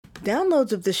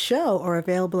Downloads of the show are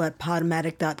available at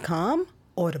Podomatic.com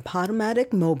or the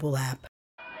Podomatic mobile app.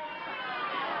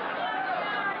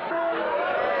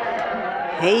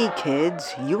 Hey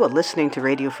kids, you are listening to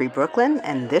Radio Free Brooklyn,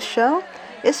 and this show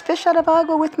is Fish Out of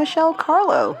Agua with Michelle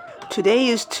Carlo. Today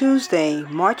is Tuesday,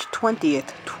 March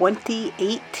 20th,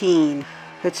 2018.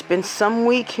 It's been some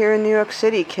week here in New York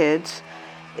City, kids.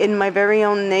 In my very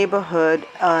own neighborhood,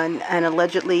 an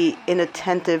allegedly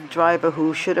inattentive driver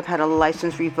who should have had a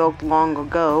license revoked long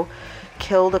ago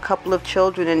killed a couple of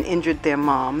children and injured their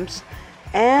moms.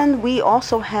 And we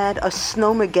also had a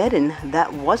snowmageddon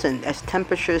that wasn't, as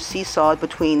temperatures seesawed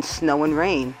between snow and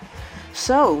rain.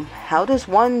 So, how does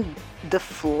one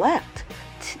deflect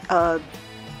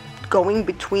going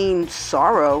between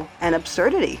sorrow and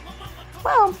absurdity?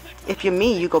 Well, if you're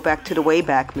me, you go back to the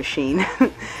Wayback Machine,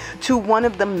 to one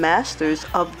of the masters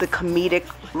of the comedic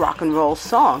rock and roll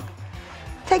song.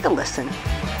 Take a listen.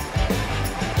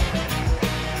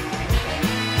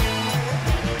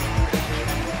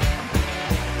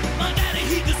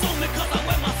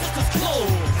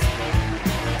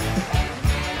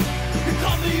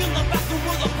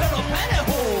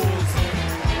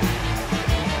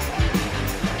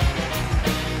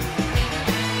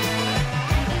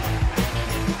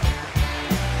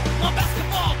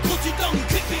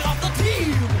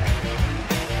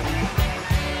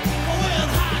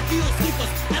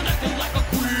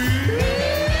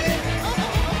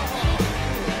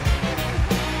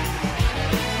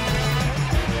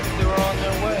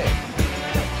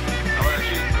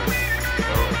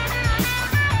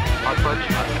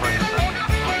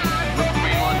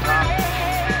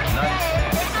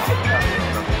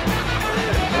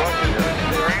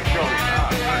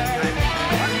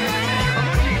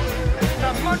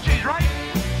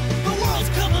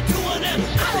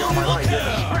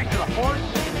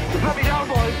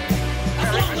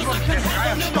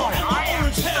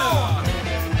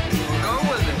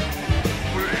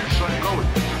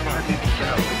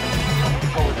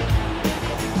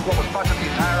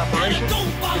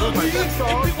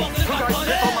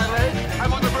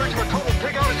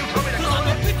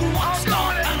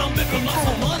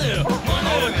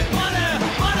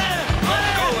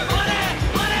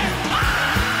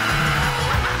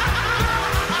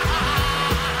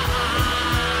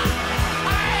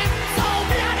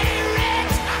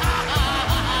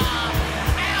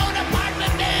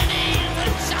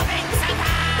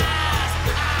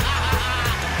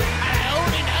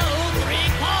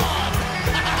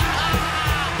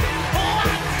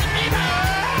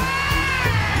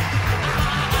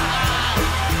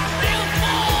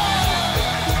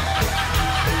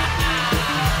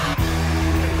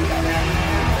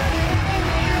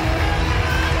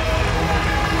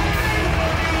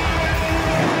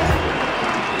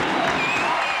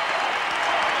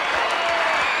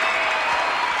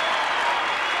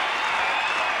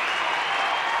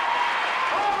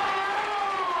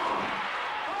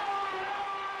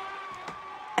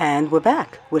 And we're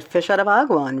back with Fish Out of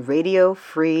Agua on Radio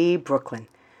Free Brooklyn.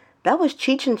 That was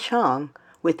Cheech and Chong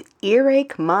with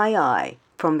Earache My Eye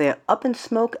from their Up in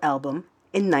Smoke album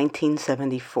in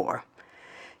 1974.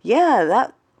 Yeah,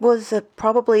 that was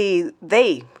probably,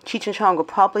 Cheech and Chong, were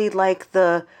probably like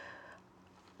the,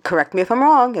 correct me if I'm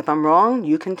wrong. If I'm wrong,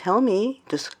 you can tell me.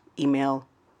 Just email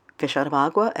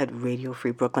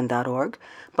fishoutofagua@radiofreebrooklyn.org.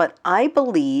 But I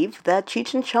believe that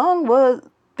Cheech and Chong were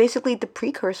basically the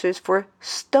precursors for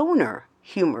stoner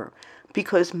humor,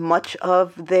 because much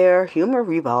of their humor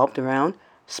revolved around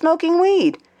smoking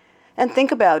weed. And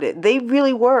think about it, they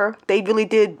really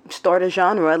did start a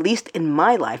genre, at least in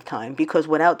my lifetime, because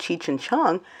without Cheech and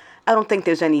Chong, I don't think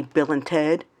there's any Bill and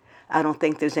Ted, I don't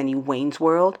think there's any Wayne's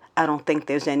World, I don't think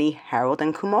there's any Harold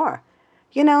and Kumar.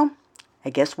 You know,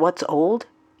 I guess what's old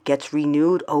gets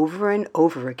renewed over and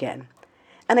over again.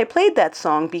 And I played that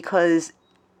song because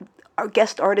our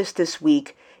guest artist this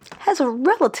week has a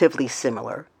relatively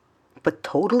similar but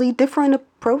totally different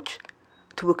approach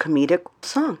to a comedic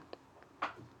song.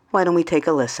 Why don't we take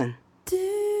a listen?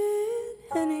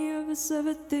 Did any of us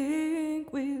ever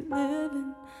think we live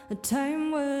in a time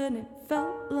when it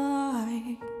felt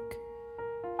like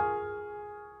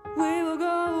we were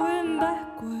going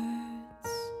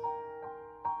backwards,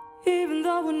 even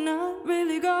though we're not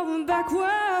really going backwards?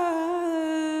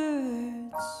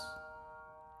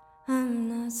 I'm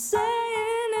not saying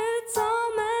it's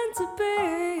all meant to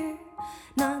be,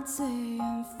 not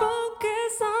saying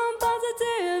focus on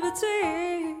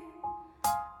positivity.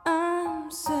 I'm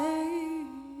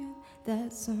saying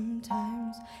that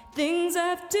sometimes things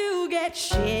have to get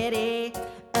shitty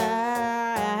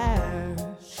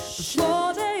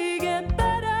before they get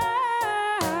better.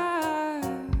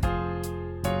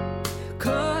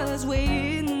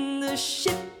 the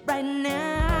shit right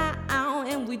now,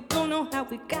 and we don't know how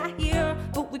we got here,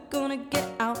 but we're gonna get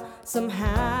out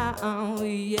somehow.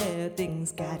 Yeah,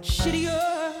 things got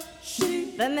shittier,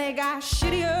 then they got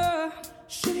shittier,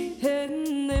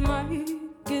 and they might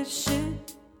get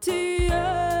shittier.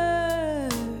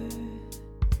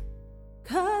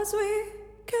 'Cause we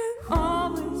can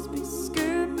always be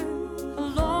skipping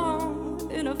along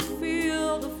in a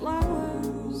field of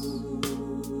flowers.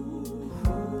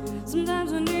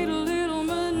 Sometimes we need a little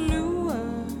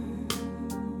manure,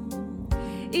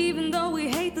 even though we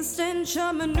hate the stench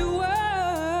of manure.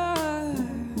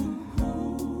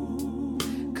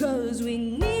 'Cause we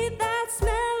need that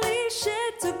smelly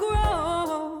shit to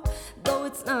grow, though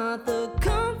it's not the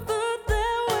comfort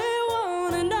that we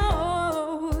wanna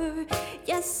know.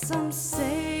 Yes, I'm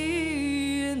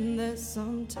saying that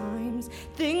sometimes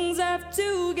things have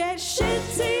to get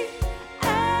shitty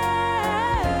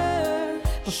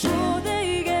before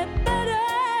they get better.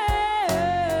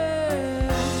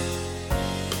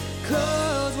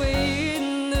 'Cause we're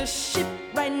in the shit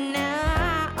right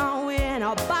now. We're in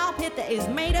a ball pit that is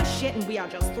made of shit, and we are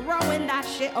just throwing that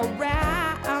shit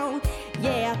around.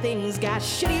 Yeah, things got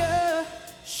shittier,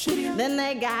 then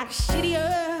they got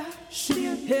shittier,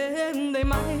 and they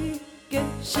might get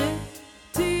shittier.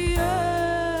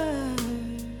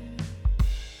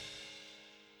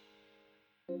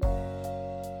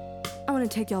 I want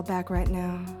to take y'all back right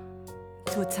now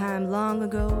to a time long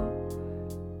ago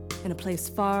in a place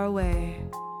far away,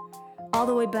 all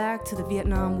the way back to the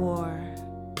Vietnam War.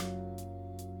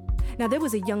 Now, there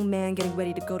was a young man getting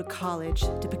ready to go to college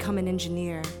to become an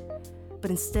engineer,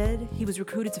 but instead he was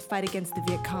recruited to fight against the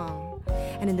Viet Cong.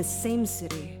 And in the same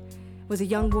city was a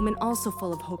young woman also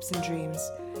full of hopes and dreams,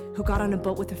 who got on a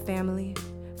boat with her family,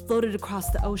 floated across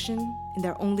the ocean in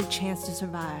their only chance to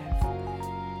survive.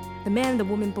 The man and the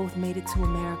woman both made it to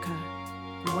America.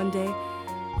 And one day,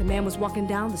 the man was walking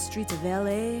down the streets of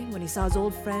LA when he saw his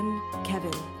old friend,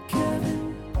 Kevin.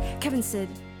 Kevin said,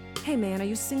 "Hey man, are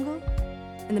you single?"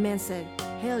 And the man said,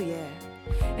 "Hell yeah."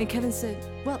 And Kevin said,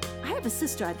 "Well, I have a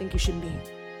sister I think you should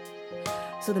meet."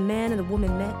 So the man and the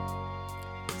woman met.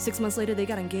 6 months later, they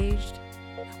got engaged.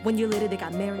 1 year later, they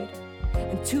got married.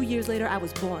 And 2 years later, I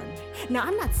was born. Now,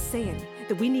 I'm not saying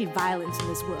that we need violence in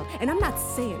this world, and I'm not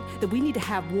saying that we need to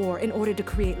have war in order to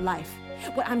create life.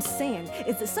 What I'm saying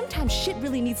is that sometimes shit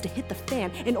really needs to hit the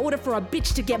fan in order for a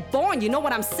bitch to get born. You know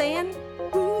what I'm saying?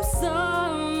 Ooh,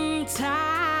 sometimes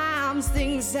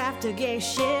things have to get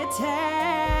shitty.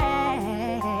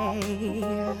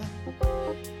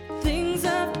 Things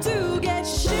have to get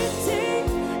shitty.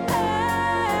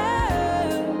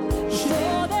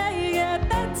 Before they get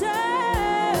better.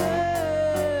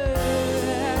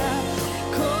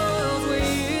 'Cause we're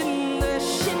in the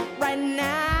shit right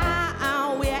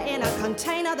now. We're in a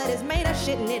container that is made of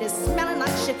shit, and it is smelling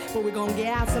like shit, but we're gonna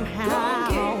get out somehow.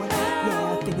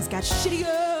 Yeah, things got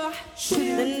shittier,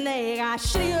 then they got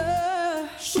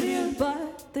shittier,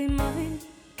 but they might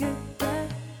get better.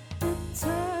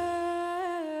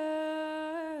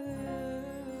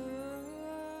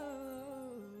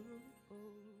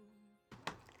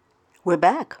 We're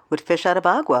back with Fish Out of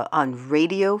Agua on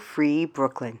Radio Free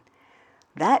Brooklyn.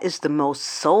 That is the most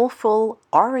soulful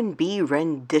R&B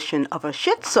rendition of a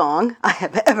shit song I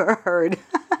have ever heard.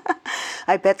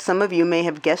 I bet some of you may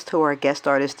have guessed who our guest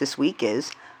artist this week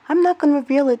is. I'm not going to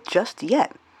reveal it just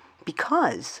yet,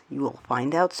 because you will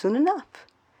find out soon enough.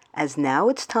 As now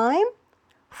it's time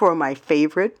for my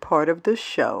favorite part of the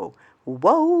show.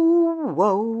 Whoa,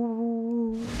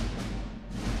 whoa.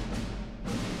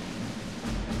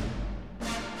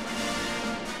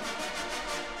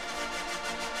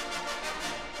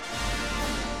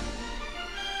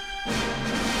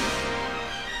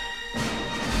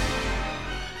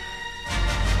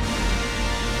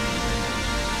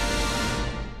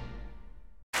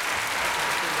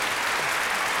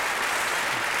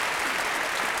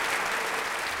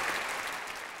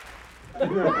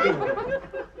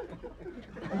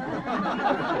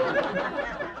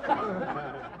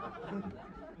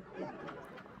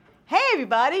 Hey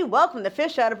everybody, welcome to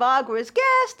Fish Out of Agua's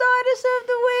Guest Artist of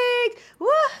the Week.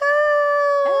 Woohoo!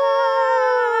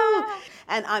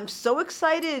 And I'm so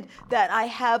excited that I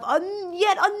have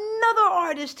yet another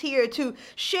artist here to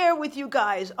share with you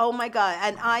guys. Oh my God,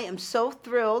 and I am so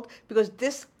thrilled because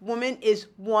this woman is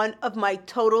one of my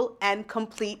total and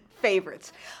complete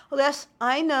favorites. Yes,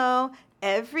 I know.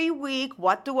 Every week,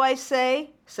 what do I say?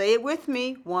 Say it with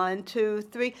me. 1, 2,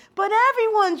 3. But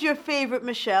everyone's your favorite,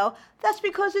 Michelle. That's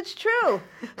because it's true.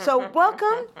 So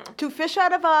welcome to Fish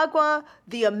Out of Agua,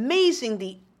 the amazing,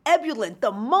 the ebullient,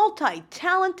 the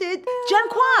multi-talented Jen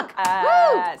Kwok.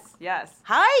 Yes. Yes.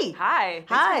 Hi. Hi.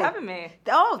 Thanks Hi. for having me.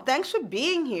 Oh, thanks for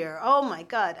being here. Oh my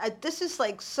God. This is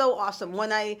like so awesome.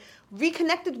 When I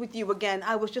reconnected with you again,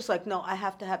 I was just like, no, I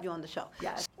have to have you on the show.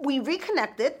 Yes. We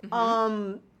reconnected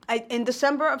in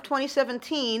December of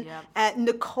 2017 Yep. at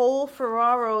Nicole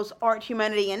Ferraro's Art,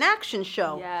 Humanity, and Action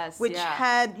show. Yes, Which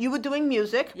yeah. you were doing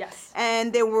music. Yes.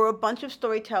 And there were a bunch of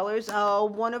storytellers,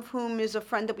 one of whom is a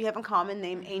friend that we have in common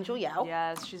named Angel Yao.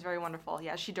 Yes, she's very wonderful.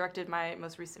 Yeah, she directed my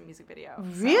most recent music video.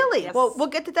 So, Really? yes. Well, we'll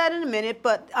get to that in a minute,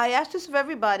 but I asked this of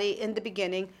everybody in the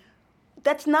beginning.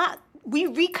 We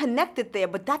reconnected there,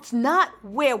 but that's not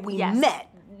where we Yes. met.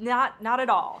 Not at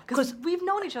all. 'Cause- Because we've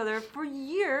known each other for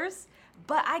years,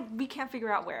 but we can't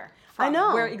figure out where. I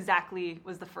know. Where exactly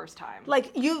was the first time.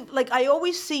 I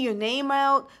always see your name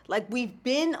out. Like, we've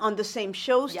been on the same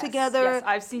shows Yes, together. Yes,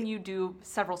 I've seen you do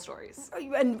several stories.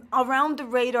 And around the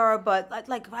radar, but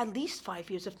like at least 5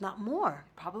 years, if not more.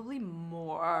 Probably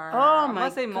more. Oh I'm my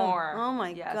gonna say God. more. Oh my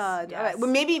Yes, God. Yes. All right.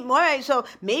 Well, all right. So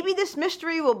maybe this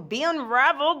mystery will be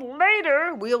unraveled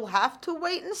later. We'll have to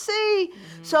wait and see.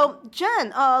 So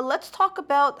Jen, let's talk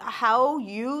about how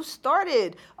you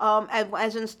started.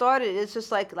 As in started, it's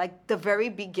just like the very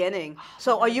beginning.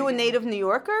 So are you a native New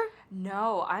Yorker?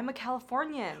 No, I'm a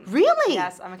Californian. Really?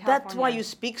 Yes, I'm a Californian. That's why you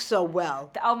speak so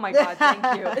well. Oh my God, thank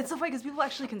you. It's so funny because people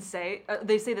actually can say,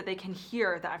 they say that they can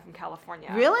hear that I'm from California.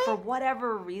 Really? For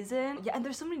whatever reason. Yeah, and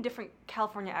there's so many different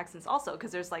California accents also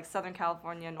because there's like Southern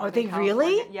California, Northern they California.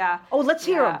 really? Yeah. Oh, let's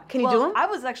hear 'em. Can you do 'em? I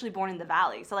was actually born in the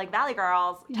Valley. So like Valley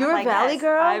girls. talk You're a like Valley this.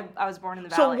 girl? I was born in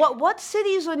the So Valley. what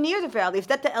cities are near the Valley? Is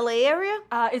that the LA area?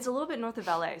 It's a little bit north of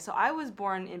LA. So I was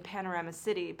born in Panorama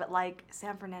City, but like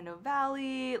San Fernando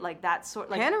Valley, like that sort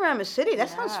like Panorama City. That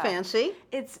sounds Yeah. fancy.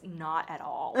 It's not at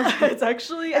all. It's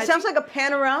actually It sounds like a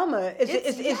panorama. Is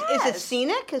it yes.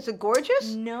 scenic? Is it gorgeous?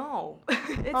 No,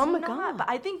 it's Oh my not. God. But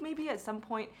I think maybe at some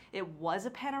point it was a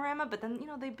panorama, but then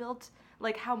they built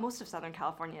like how most of Southern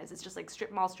California is. It's just like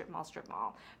strip mall, strip mall, strip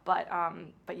mall. But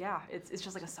yeah, it's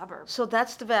just like a suburb. So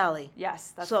that's the Valley.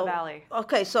 Yes, that's So the Valley.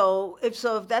 Okay, so if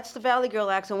that's the Valley girl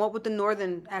accent, what would the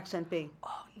Northern accent be? Oh,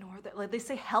 northern. Like they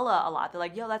say hella a lot. They're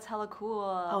like, yo, that's hella cool.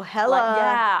 Oh, hella. Like,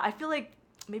 yeah, I feel like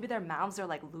maybe their mouths are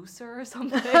like looser or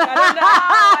something.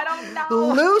 I don't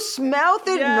know. Loose-mouthed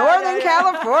Yeah, Northern yeah, yeah.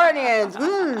 Californians.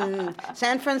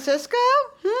 San Francisco?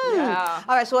 Yeah.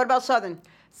 All right, so what about Southern?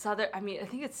 Southern, I mean, I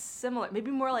think it's similar. Maybe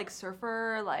more like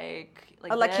surfer, like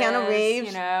like Keanu this,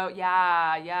 Reeves?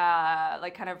 Yeah,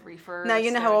 like kind of reefer. Now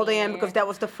you know how old I am stony. because that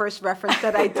was the first reference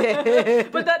that I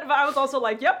did. But I was also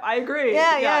like, yep, I agree.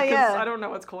 Yeah. 'cause I don't know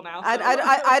what's cool now. So.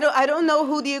 I don't know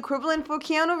who the equivalent for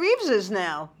Keanu Reeves is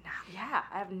now. Yeah,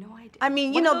 I have no idea. I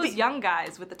mean, One of those young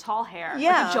guys with the tall hair.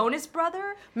 Yeah. Like the Jonas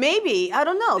brother. Maybe, I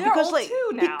don't know. They're because old too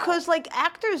now. Because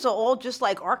actors are all just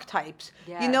like archetypes.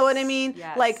 You know what I mean?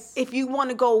 Yes. Like if you want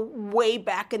to go way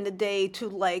back in the day to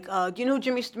do you know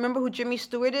remember who Jimmy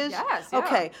Stewart is? Yes, yeah.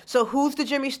 Okay. So who's the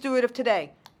Jimmy Stewart of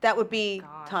today? That would be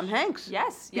Tom Hanks.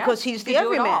 Yes, Because yes. he's He the could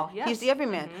do it everyman. all, yes. He's the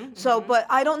everyman. But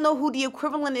I don't know who the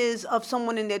equivalent is of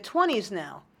someone in their 20s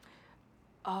now.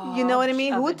 You know what I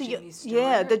mean? Of Who a would Jimmy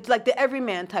yeah, Stewart? the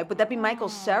everyman type. Would that be Michael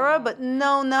Cera? But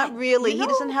no, not really. you He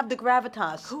doesn't know have the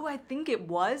gravitas. Who I think it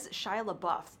was, Shia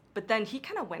LaBeouf. But then he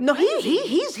kind of went. No, crazy.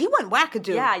 he went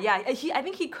wackadoo. Yeah. I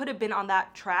think he could have been on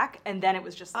that track, and then it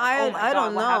was just like, oh my I God,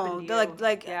 don't what happened know. to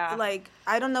you? Like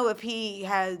I don't know if he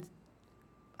had.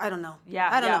 I don't know. Yeah,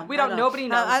 I don't yeah. know. We I don't- nobody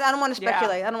knows. I don't want to Yeah,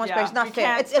 speculate. I don't want to yeah. speculate. It's not We fair.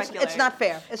 can't It's not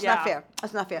speculate. fair. It's Yeah. not fair.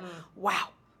 It's not fair. Wow.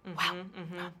 Wow.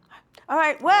 Mm-hmm. All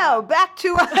right. Well, back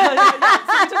to. So we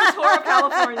took a tour of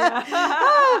California.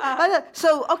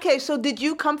 So did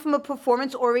you come from a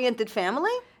performance-oriented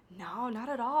family? No, not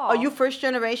at all. Are you first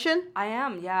generation? I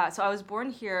am, yeah. So I was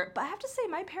born here, but I have to say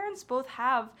my parents both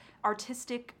have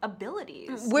artistic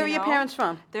abilities. Where are you your know? parents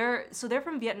from? They're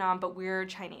from Vietnam, but we're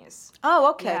Chinese.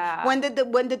 Oh, okay. Yeah. When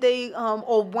did they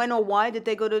or why did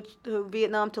they go to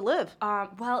Vietnam to live?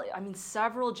 Well, I mean,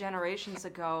 several generations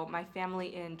ago, my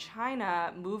family in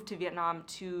China moved to Vietnam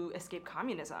to escape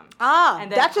communism.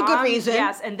 And then That's a good reason.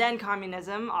 Yes, and then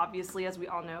communism, obviously, as we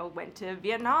all know, went to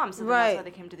Vietnam. So then Right. that's why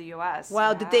they came to the U.S.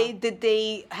 Wow, Yeah. did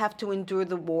they have to endure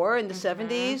the war in the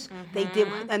 70s? They did,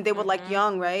 and they were like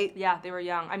young, right? Yeah, they were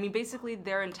young. I mean, basically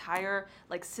their entire,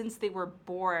 like, since they were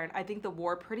born, I think the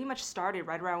war pretty much started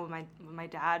right around when my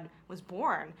dad was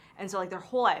born. And so, like, their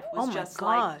whole life was Oh my just, God.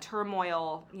 like,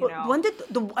 turmoil, you know. When did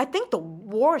I think the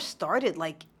war started,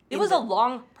 like, It was a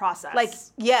long process. Like,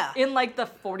 yeah. In like the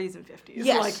 40s and 50s.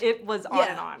 Yes. Like it was on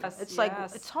and on. It's like,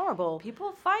 it's horrible.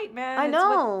 People fight, man. I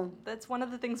know. That's one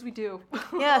of the things we do.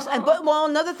 Yes, but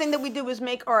another thing that we do is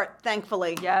make art,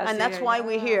 thankfully. Yes. And that's why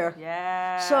we're here.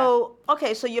 Yeah. So,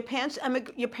 okay, so your pants. Yeah,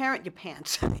 your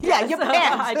pants. Yes. Your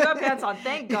pants. I do have pants on,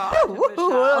 thank God. It's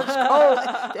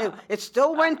cold. It's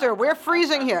still winter. We're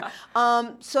freezing here.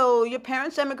 So your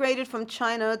parents emigrated from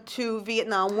China to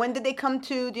Vietnam. When did they come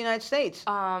to the United States?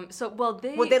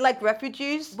 Were they like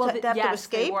refugees to have to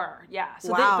escape? They were. Yeah.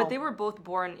 So wow. but they were both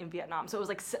born in Vietnam. So it was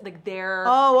like their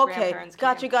grandparents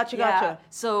Gotcha. Yeah.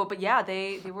 So, but yeah,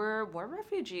 they were war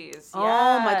refugees.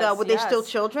 Oh my God. Were they yes. still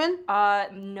children?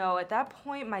 No. At that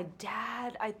point, my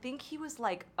dad, I think he was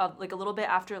like a little bit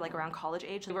after like around college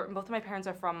age. Both of my parents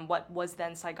are from what was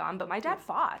then Saigon, but my dad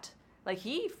fought. Like,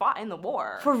 he fought in the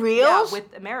war. For reals? Yeah,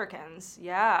 with Americans.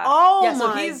 Yeah. Oh, yeah, so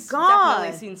my he's God.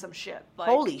 definitely seen some shit. Like,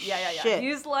 Holy shit. shit.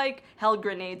 He's, like, held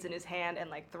grenades in his hand and,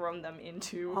 like, thrown them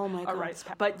into a rice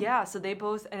paddy. But, yeah, so they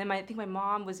both... And then I think my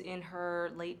mom was in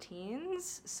her late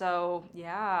teens. So,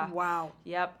 yeah. Wow.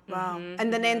 Yep. Wow. Mm-hmm,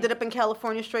 And then they ended up in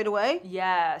California straight away?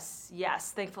 Yes,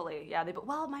 thankfully. Yeah,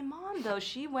 well, my mom, though,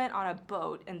 she went on a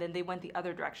boat, and then they went the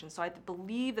other direction. So I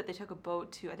believe that they took a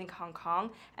boat to, I think, Hong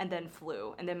Kong, and then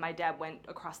flew. And then my dad went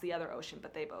across the other ocean,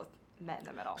 but they both met in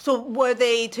the middle. So were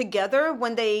they together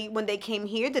when they came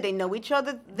here? Did they know each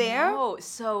other there? No.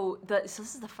 So this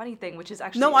is the funny thing, which is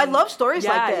actually I love stories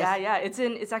like this. Yeah.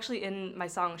 It's actually in my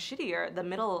song "Shittier," the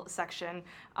middle section,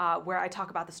 where I talk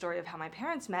about the story of how my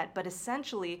parents met. But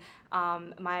essentially,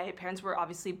 my parents were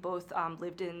obviously both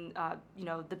lived in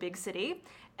the big city,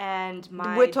 and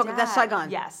that's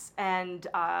Saigon. Yes, and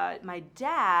my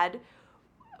dad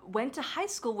went to high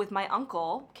school with my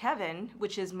uncle, Kevin,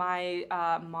 which is my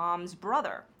mom's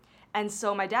brother. And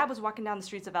so my dad was walking down the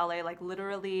streets of LA, like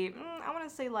literally, I want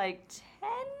to say like 10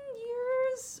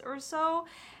 years or so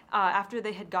after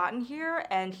they had gotten here.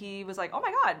 And he was like, oh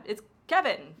my God, it's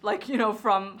Kevin, like,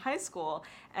 from high school.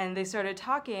 And they started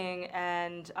talking,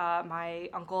 and my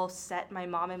uncle set my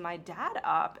mom and my dad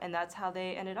up, and that's how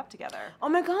they ended up together. Oh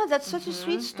my God, that's such a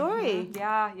sweet story.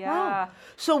 Yeah. Wow.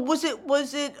 So was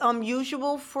it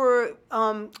usual for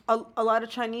a lot of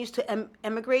Chinese to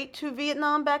emigrate to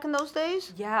Vietnam back in those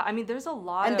days? Yeah, I mean, there's a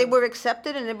lot and they were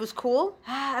accepted and it was cool?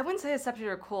 I wouldn't say accepted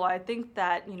or cool. I think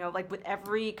that, like with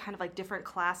every kind of like different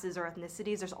classes or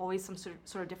ethnicities, there's always some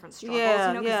sort of different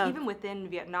struggles. Because even within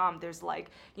Vietnam, there's like,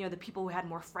 the people who had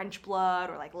more French blood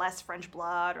or like less French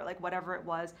blood or like whatever it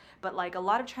was. But like a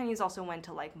lot of Chinese also went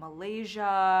to like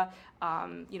Malaysia,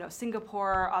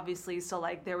 Singapore, obviously. So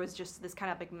like there was just this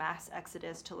kind of like mass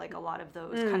exodus to like a lot of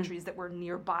those countries that were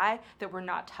nearby that were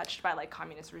not touched by like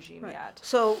communist regime yet.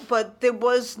 So, but there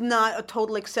was not a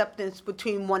total acceptance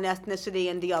between one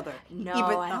ethnicity and the other. No,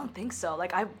 I don't think so.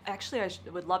 Like I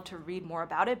would love to read more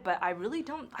about it, but I really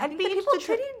don't. I think that people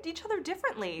treated each other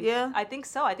differently. Yeah. I think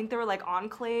so. I think there were like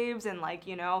enclaves and like,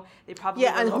 they probably were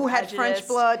and who had prejudiced. French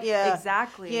blood,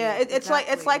 Exactly. Yeah, it's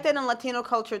like that in Latino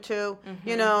culture too.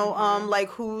 Like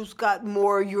who's got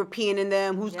more European in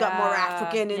them, who's got more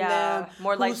African in them,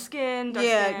 more light skinned. The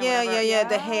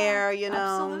hair,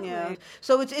 Absolutely. Yeah.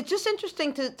 So it's just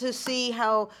interesting to see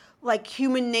how like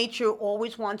human nature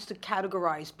always wants to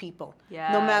categorize people,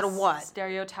 no matter what.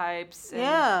 Stereotypes.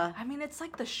 And, I mean, it's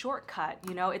like the shortcut.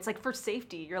 It's like for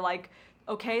safety. You're like,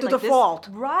 okay, to like default.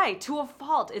 Right, to a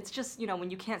fault. It's just, when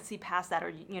you can't see past that, or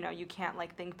you can't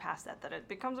like think past that it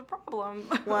becomes a problem.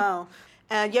 Wow.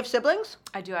 And you have siblings?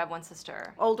 I do. I have one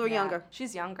sister. Older or younger?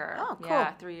 She's younger. Oh, cool.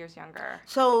 Yeah, 3 years younger.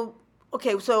 So,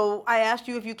 okay, so I asked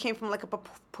you if you came from like a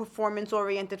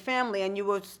performance-oriented family, and you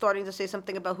were starting to say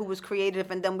something about who was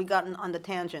creative, and then we got on the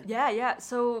tangent. Yeah.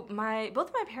 So both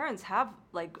of my parents have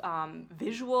like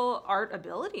visual art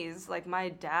abilities. Like my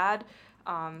dad,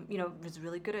 was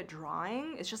really good at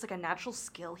drawing. It's just like a natural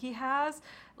skill he has.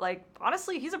 Like,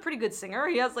 honestly, he's a pretty good singer.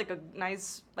 He has like a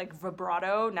nice like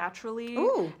vibrato naturally.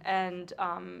 Ooh. And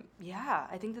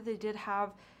I think that they did have,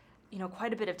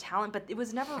 quite a bit of talent, but it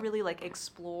was never really like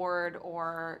explored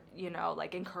or,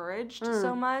 like encouraged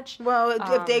so much. Well,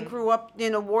 if they grew up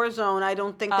in a war zone, I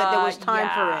don't think that there was time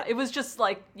for it. It was just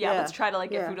like, let's try to like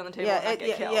get food on the table and not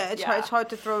get killed. It's hard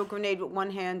to throw a grenade with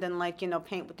one hand and like,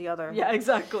 paint with the other. Yeah,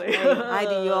 exactly.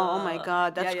 IDO, oh my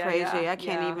God, that's crazy. I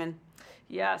can't even.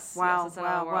 Yes.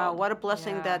 Wow. What a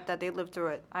blessing that they lived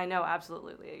through it. I know,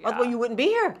 absolutely. Yeah. Otherwise, you wouldn't be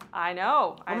here. I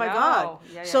know. Oh my God.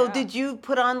 So did you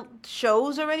put on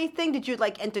shows or anything? Did you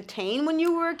like entertain when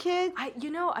you were a kid? I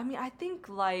think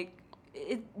like,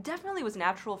 it definitely was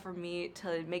natural for me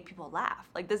to make people laugh.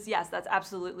 Like this, yes, that's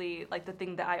absolutely like the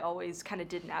thing that I always kind of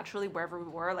did naturally wherever we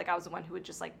were. Like I was the one who would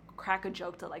just like crack a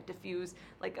joke to like diffuse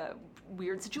like a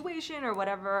weird situation or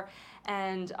whatever.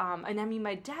 And I mean,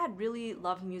 my dad really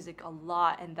loved music a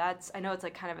lot, and I know it's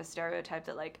like kind of a stereotype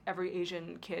that like every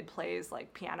Asian kid plays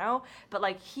like piano, but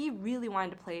like he really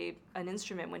wanted to play an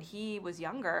instrument when he was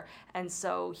younger, and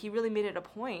so he really made it a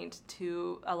point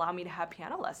to allow me to have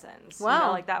piano lessons. Wow. You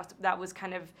know, like that was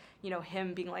kind of, you know,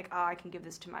 him being like, oh, I can give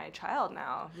this to my child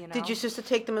now, you know. Did your sister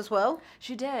take them as well?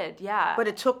 She did, yeah. But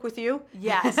it took with you?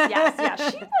 Yes, yeah.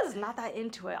 She was not that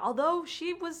into it, although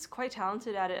she was quite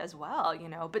talented at it as well, you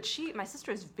know. But my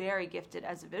sister is very gifted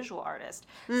as a visual artist.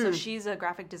 So she's a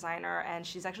graphic designer, and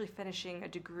she's actually finishing a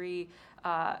degree,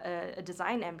 a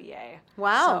design MBA.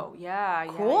 Wow. So, yeah.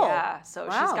 Cool. Yeah. So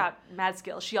Wow. she's got mad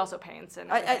skills. She also paints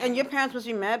and And your parents must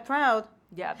be mad proud.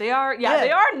 yeah, they are. Yeah, Yeah.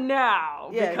 they are now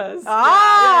Yeah. because.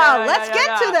 Let's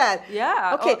get to that.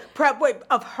 Yeah. Okay, wait,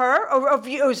 of her or of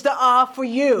you? It was the for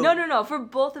you. No, for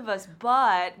both of us,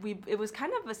 but it was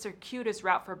kind of a circuitous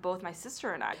route for both my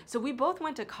sister and I. So we both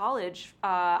went to college.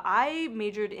 I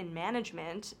majored in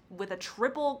management with a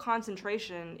triple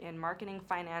concentration in marketing,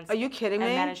 finance. Are you kidding and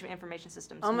me? management information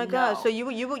systems. Oh my No. God! So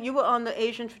you were on the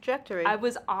Asian trajectory. I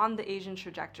was on the Asian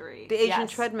trajectory. The Asian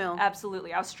yes, treadmill.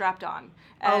 Absolutely. I was strapped on.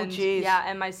 Oh, And, geez. Yeah,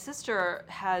 and my sister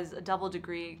has a double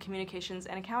degree, communications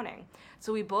and accounting.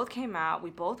 So we both came out.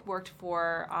 We both worked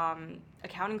for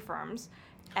accounting firms.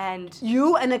 And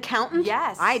You an accountant?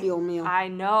 yes. Ideal meal. I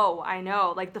know.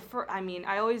 Like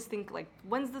I always think like,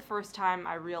 when's the first time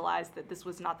I realized that this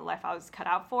was not the life I was cut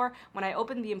out for? When I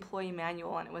opened the employee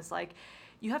manual and it was like,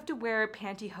 you have to wear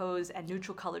pantyhose and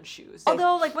neutral colored shoes.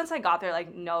 Although, like, once I got there,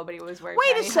 like, nobody was wearing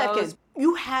Wait a pantyhose.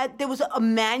 second. There was a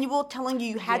manual telling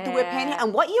you had to wear Yeah. panties.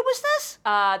 And what year was this?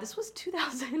 This was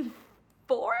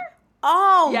 2004?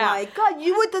 Oh Yeah. my God!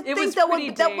 You would It think was that pretty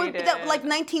would dated. like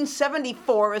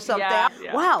 1974 or something.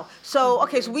 Yeah. Wow. So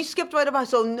okay, so we skipped right about.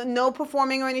 So no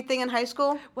performing or anything in high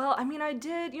school. Well, I mean, I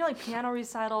did, like, piano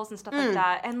recitals and stuff like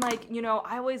that. And, like,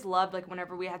 I always loved, like,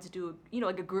 whenever we had to do,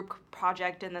 like, a group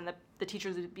project, and then the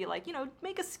teachers would be like,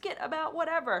 make a skit about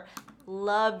whatever.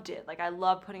 Loved it. Like, I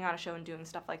love putting on a show and doing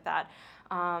stuff like that.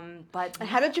 But And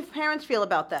how did your parents feel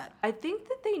about that? I think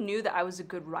that they knew that I was a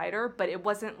good writer, but it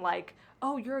wasn't like,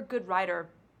 oh, you're a good writer,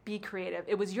 be creative.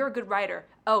 It was, you're a good writer.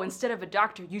 Oh, instead of a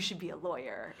doctor, you should be a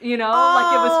lawyer. Like,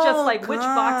 it was just like, which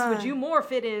box would you more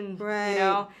fit in?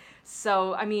 Right.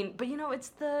 So, I mean, but it's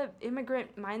the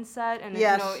immigrant mindset and,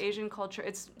 Yes. Asian culture.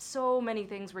 It's so many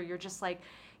things where you're just like,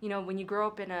 when you grow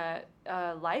up in a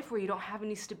life where you don't have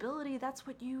any stability, that's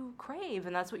what you crave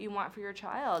and that's what you want for your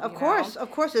child. Of course.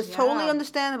 It's totally Yeah.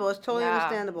 understandable. It's totally Yeah.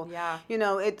 understandable. Yeah.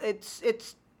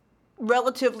 It's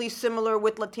relatively similar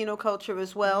with Latino culture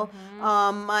as well.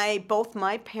 Mm-hmm. Both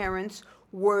my parents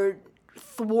were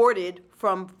thwarted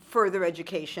from further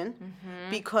education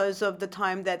because of the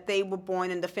time that they were born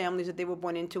and the families that they were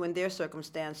born into and their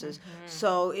circumstances.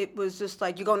 So it was just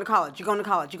like, you're going to college. And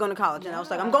I was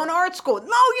like, I'm going to art school.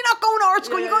 No, you're not going to art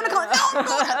school. You're going to college.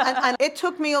 No. And it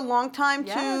took me a long time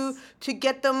Yes. to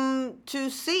get them to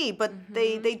see, but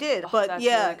they did. But that's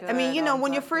yeah, really I mean, good. I'm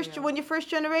when you're glad for you. when you're first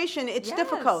generation, it's Yes,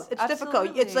 difficult. It's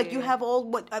difficult. It's like you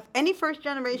absolutely. have any first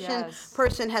generation Yes.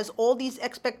 person has all these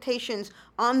expectations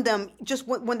on them just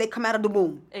when they come out of the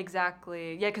womb.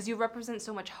 Exactly. Yeah, because you represent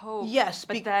so much hope. Yes,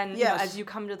 But then, yes. as you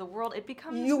come to the world, it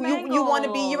becomes You want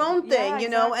to be your own thing,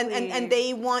 Yeah, and exactly.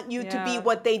 they want you to be Yeah.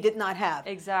 what they did not have.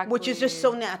 Exactly. Which is just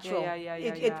so natural.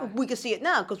 Yeah. We can see it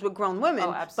now because we're grown women.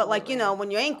 Oh, But like, absolutely.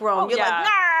 when you ain't grown, Oh, you're yeah. like,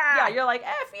 nah. Yeah, you're like,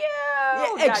 F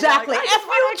you! Yeah, exactly. You're like, I just F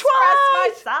wanna you express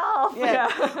myself.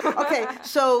 Yeah. Okay,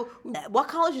 so what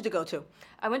college did you go to?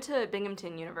 I went to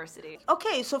Binghamton University.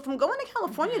 Okay, so from going to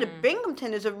California to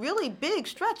Binghamton is a really big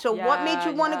stretch. So what made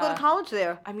you want to go to Yeah. college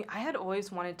there? I mean, I had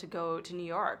always wanted to go to New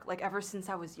York, like ever since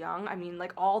I was young. I mean,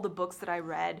 like all the books that I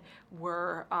read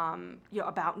were,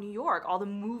 about New York. All the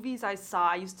movies I saw,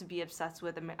 I used to be obsessed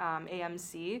with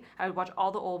AMC. I would watch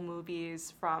all the old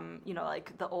movies from,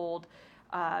 like the old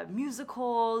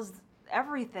musicals,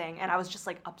 everything, and I was just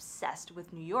like obsessed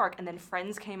with New York. And then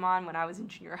Friends came on when I was in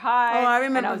junior high. Oh, I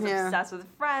remember, And I was yeah. obsessed with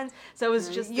Friends. So it was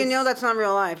just That's not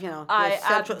real life, I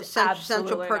Central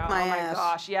absolutely Perk know. my Oh my ass.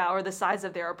 gosh, yeah, or the size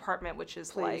of their apartment, which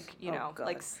is Please. like, Oh, God.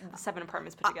 like 7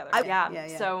 apartments put together. Yeah.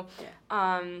 So,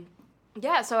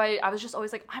 so I was just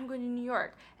always like, I'm going to New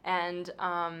York, and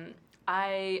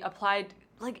I applied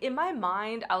like in my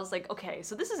mind, I was like, okay,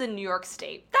 so this is in New York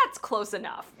State. That's close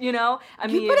enough, you know? I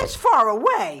mean, but it's far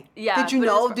away. Yeah. Did you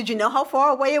know? Did you know how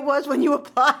far away it was when you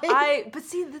applied? But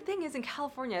see, the thing is, in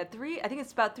California, I think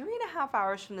it's about 3.5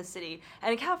 hours from the city,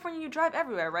 and in California, you drive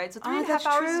everywhere, right? So 3.5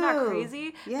 hours is not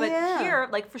crazy. Yeah, but here,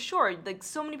 like for sure, like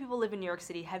so many people live in New York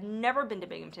City, have never been to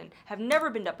Binghamton, have never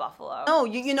been to Buffalo. No,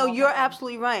 you know, you're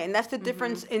absolutely right, and that's the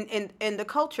difference in the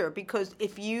culture, because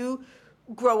if you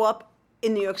grow up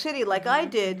in New York City, like I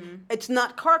did, it's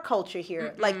not car culture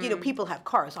here. Like, you know, people have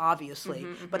cars, obviously,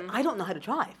 but I don't know how to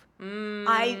drive.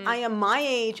 I am my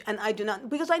age, and I do not,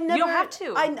 because I never. You don't have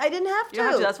to. I didn't have to. You don't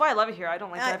have to. That's why I love it here. I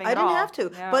don't like driving I at all. didn't have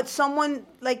to. Yeah. But someone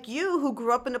like you, who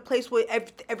grew up in a place where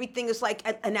everything is like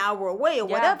an hour away or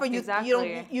whatever, you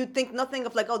think nothing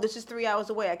of like, oh, this is 3 hours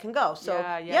away, I can go. So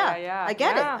I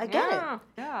get it. I get it.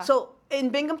 Yeah. So in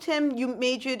Binghamton, you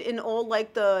majored in all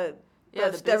like the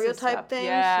stereotype things.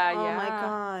 Yeah, oh my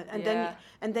God!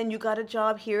 And then you got a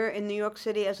job here in New York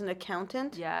City as an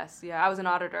accountant. Yes, I was an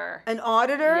auditor. An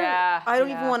auditor? Yeah. I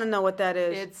don't even want to know what that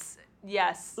is. It's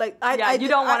yes. Like you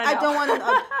don't want to know. I don't want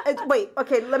to. Wait.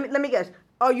 Okay. Let me guess.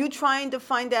 Are you trying to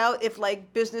find out if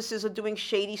like businesses are doing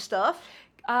shady stuff?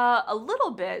 A little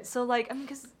bit. So like, I mean,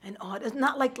 because an audit, it's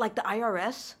not like the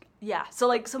IRS. Yeah. So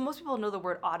most people know the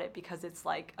word audit because it's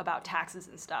like about taxes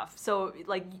and stuff. So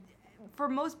like, for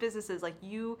most businesses, like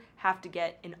you have to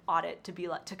get an audit to be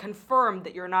like to confirm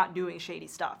that you're not doing shady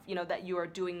stuff. You know, that you are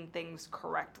doing things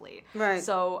correctly. Right.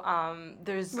 So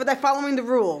But they're following the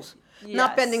rules. Yes,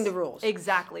 not bending the rules.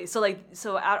 Exactly. So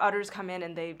auditors come in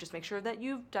and they just make sure that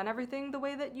you've done everything the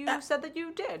way that you said that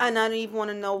you did. And I don't even want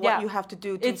to know what you have to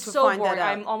do to it's so find boring. that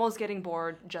out. I'm almost getting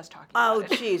bored just talking about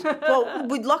it. Oh, jeez. Well,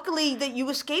 luckily that you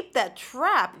escaped that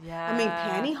trap. Yeah. I mean,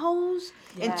 pantyhose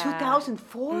in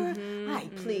 2004? Hi,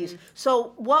 please.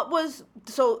 So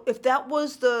if that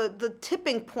was the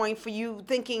tipping point for you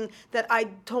thinking that I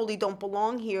totally don't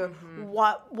belong here,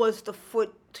 what was the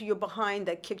foot to your behind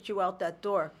that kicked you out that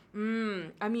door?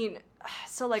 I mean,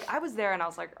 so like I was there and I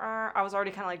was like, I was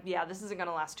already kind of like, yeah, this isn't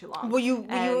gonna last too long. Were you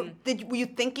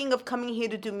thinking of coming here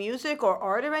to do music or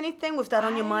art or anything? Was that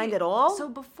on your mind at all? So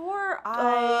before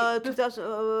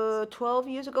 12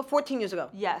 years ago, 14 years ago.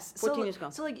 Yes, 14 years ago.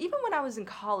 So like even when I was in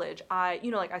college, I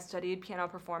studied piano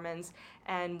performance,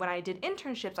 and when I did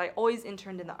internships, I always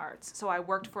interned in the arts. So I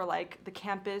worked for like the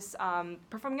campus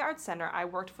Performing Arts Center. I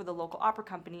worked for the local opera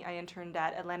company. I interned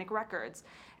at Atlantic Records.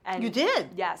 And you did?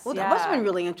 Yes. Well, that must have been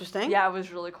really interesting. Yeah, it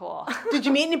was really cool. Did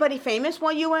you meet anybody famous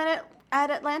while you were at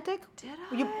Atlantic? Did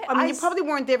I? You probably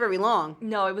weren't there very long.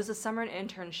 No, it was a summer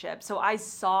internship. So I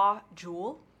saw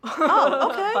Jewel.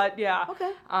 Oh, okay. But yeah.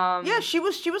 Okay. Yeah, she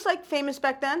was like famous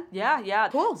back then. Yeah.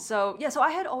 Cool. So I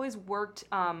had always worked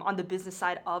on the business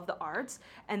side of the arts,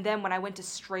 and then when I went to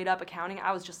straight up accounting,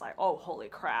 I was just like, oh, holy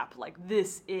crap! Like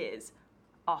this is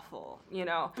awful, you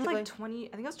know. I was like 20,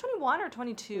 I think I was 21 or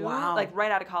 22, wow. like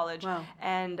right out of college. Wow.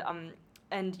 And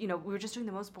you know, we were just doing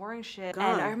the most boring shit.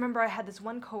 God. And I remember I had this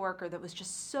one coworker that was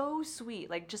just so sweet,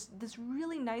 like just this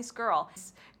really nice girl.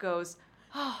 Goes,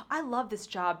 oh, I love this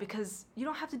job because you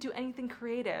don't have to do anything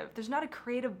creative. There's not a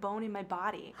creative bone in my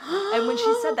body. And when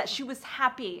she said that, she was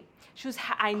happy. She was,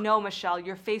 I know, Michelle,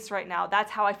 your face right now,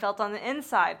 that's how I felt on the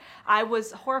inside. I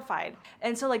was horrified.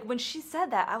 And so like when she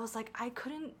said that, I was like, I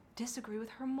couldn't disagree with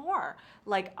her more.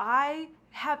 Like I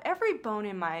have every bone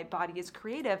in my body is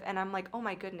creative, and I'm like, oh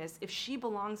my goodness, if she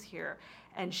belongs here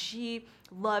and she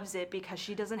loves it because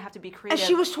she doesn't have to be creative. And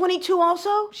she was 22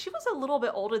 also? She was a little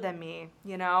bit older than me,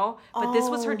 you know, but this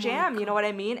was her jam, you know what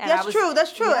I mean? And that's true.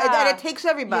 Yeah, and it takes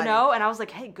everybody. You know, and I was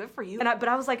like, hey, good for you. But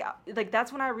I was like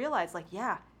that's when I realized, like,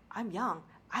 yeah, I'm young.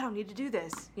 I don't need to do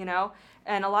this, you know?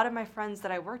 And a lot of my friends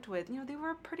that I worked with, you know, they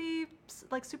were pretty,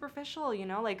 like, superficial, you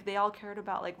know? Like, they all cared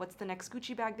about, like, what's the next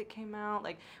Gucci bag that came out?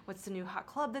 Like, what's the new hot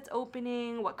club that's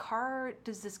opening? What car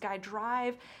does this guy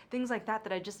drive? Things like that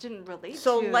I just didn't relate to.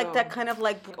 So, like, that kind of,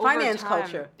 like, finance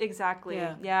culture. Exactly.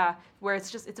 Yeah. Where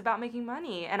it's about making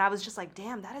money. And I was just like,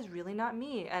 damn, that is really not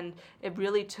me. And it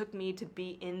really took me to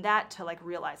be in that to, like,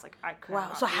 realize, like, I couldn't.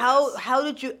 Wow. So how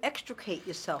did you extricate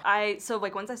yourself? So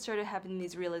once I started having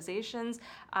these realizations,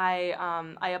 I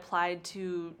applied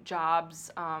to jobs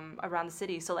around the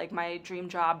city. So like my dream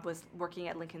job was working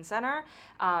at Lincoln Center.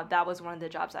 That was one of the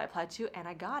jobs I applied to, and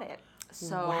I got it.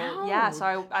 So Wow. yeah,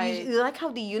 so You like how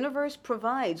the universe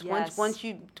provides Yes. once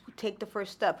you take the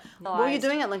first step. What were you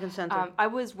doing at Lincoln Center? I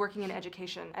was working in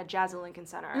education at Jazz at Lincoln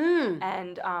Center,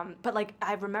 and but like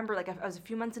I remember like I was a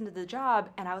few months into the job,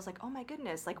 and I was like, oh my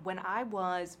goodness, like when I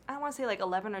was, I don't want to say like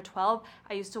 11 or 12,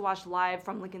 I used to watch live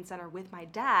from Lincoln Center with my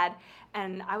dad,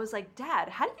 and I was like, Dad,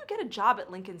 how do you get a job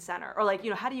at Lincoln Center, or like, you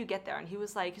know, how do you get there? And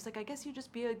he's like, I guess you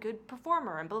just be a good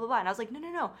performer and blah blah blah. And I was like,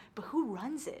 no, but who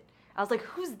runs it? I was like,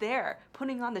 who's there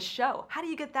putting on the show? How do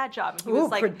you get that job? And he was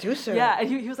like, producer. Yeah, and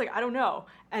he was like, I don't know.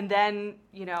 And then,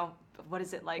 you know, what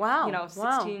is it like? Wow, You know,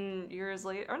 wow. 16 years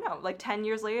later, or no, like 10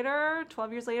 years later,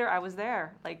 12 years later, I was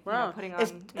there, like, you know, putting on.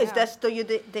 Is yeah. that still your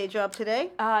day job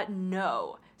today?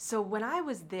 No. So when I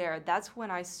was there, that's when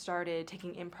I started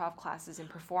taking improv classes and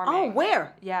performing. Oh,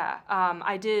 where? Yeah,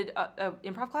 I did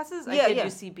improv classes. Yeah, I did yeah.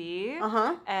 UCB.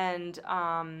 Uh-huh. And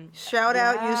Shout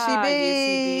out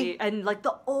UCB. and like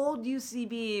the old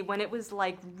UCB when it was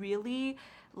like really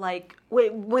like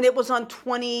Wait, when it was on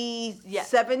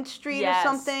 27th Street Yes, or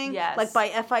something? yes. Like by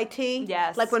FIT?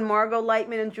 Yes. Like when Margot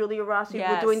Lightman and Julia Rossi were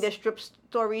Yes. doing their strip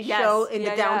story yes, show in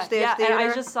the downstairs yeah, theater?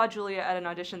 and I just saw Julia at an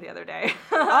audition the other day.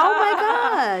 Oh my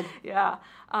God. Yeah.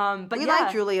 But We yeah.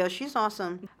 like Julia. She's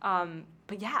awesome.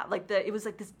 But yeah, like it was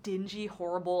like this dingy,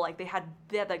 horrible. Like they had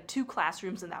like 2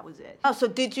 classrooms and that was it. Oh, so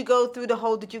did you go through the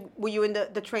whole, were you in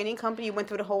the training company? You went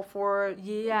through the whole 4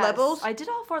 Yes, levels? I did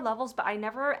all 4 levels, but I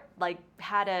never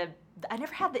had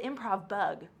the improv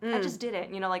bug. I just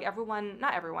didn't. You know, like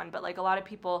not everyone, but like a lot of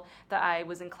people that I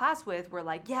was in class with were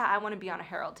like, yeah, I want to be on a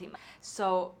Herald team.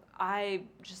 So I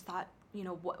just thought, you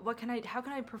know, how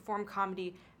can I perform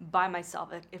comedy by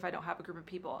myself if I don't have a group of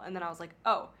people? And then I was like,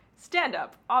 oh, stand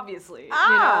up, obviously. You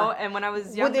know, and when I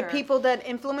was younger. Were there people that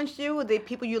influenced you? Were there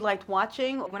people you liked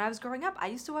watching? When I was growing up, I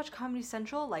used to watch Comedy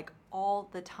Central like all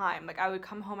the time. Like I would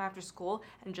come home after school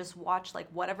and just watch like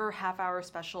whatever half-hour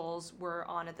specials were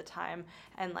on at the time.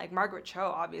 And like Margaret Cho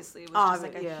obviously was just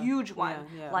like a huge one.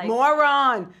 Yeah. Like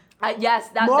Moron. yes,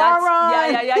 that's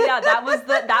Moron! yeah. That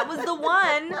was the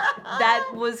one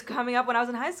that was coming up when I was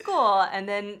in high school. And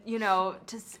then, you know,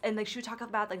 and like she would talk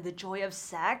about like the joy of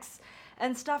sex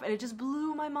and stuff, and it just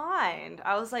blew my mind.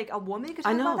 I was like, a woman could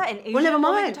talk about that, and Asian well, never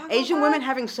woman mind. could talk about Asian that? women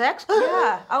having sex?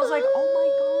 Yeah, I was like,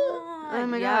 oh my god. Oh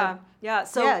my yeah. God. Yeah.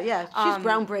 So Yeah. She's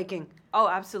groundbreaking. Oh,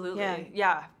 absolutely. Yeah.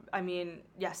 Yeah. I mean,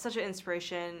 yeah, such an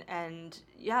inspiration, and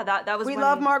yeah, that was. We when,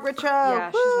 love Margaret Cho.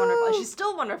 Yeah, she's wonderful. And Woo! she's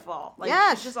still wonderful. Like,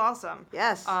 Yes. she's just awesome.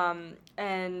 Yes.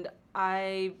 And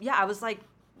I was like,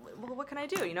 well, what can I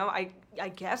do? You know, I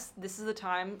guess this is the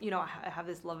time. You know, I have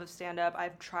this love of stand up.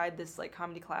 I've tried this like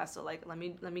comedy class, so like let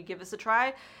me give this a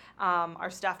try. Our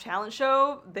staff talent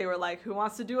show, they were like, who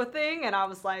wants to do a thing? And I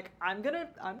was like, I'm gonna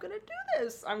do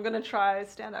this. I'm gonna try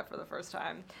stand up for the first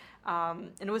time. And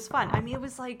it was fun. I mean, it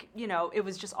was like, you know, it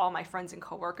was just all my friends and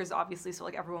coworkers, obviously. So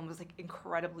like everyone was like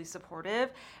incredibly supportive,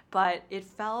 but it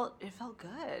felt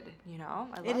good. You know,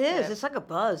 I loved It is. It's like a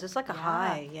buzz. It's like a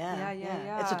high.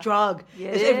 Yeah. It's a drug.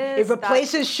 It It is.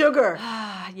 replaces sugar.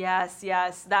 Yes.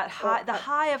 That high, the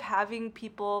high of having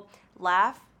people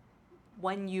laugh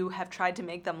when you have tried to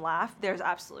make them laugh, there's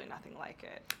absolutely nothing like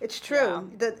it. It's true.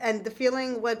 And the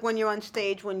feeling like when you're on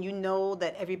stage, when you know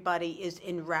that everybody is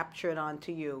enraptured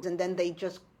onto you, and then they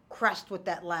just crest with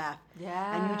that laugh.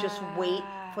 Yeah. And you just wait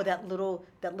for that little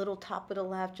top of the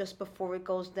laugh just before it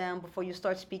goes down, before you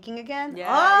start speaking again. Yeah.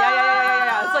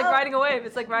 Yeah. It's like riding a wave.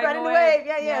 It's like riding a wave.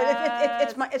 Yeah.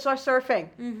 It's our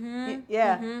surfing.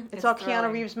 Yeah. It's our thrilling.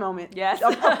 Keanu Reeves moment. Yes.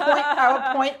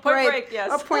 Our point break. Yes.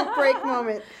 Our point break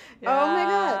moment. Oh my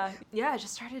God. Yeah, I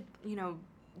just started, you know,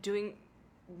 doing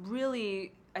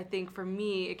really, I think for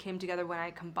me, it came together when I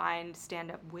combined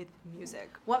stand-up with music.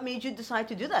 What made you decide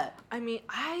to do that? I mean,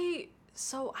 I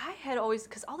had always,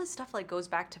 because all this stuff like goes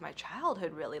back to my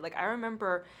childhood really. Like I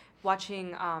remember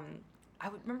watching,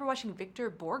 Victor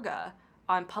Borga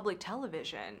on public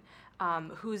television,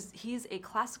 he's a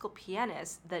classical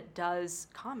pianist that does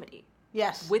comedy.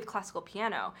 Yes. With classical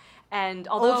piano. And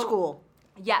although... Old school.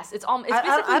 Yes, it's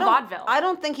basically vaudeville. I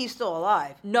don't think he's still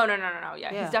alive. No.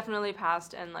 Yeah, he's definitely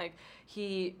passed, and like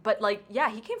he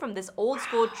came from this old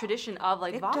school tradition of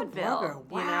like Victor vaudeville. Berger.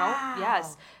 You know,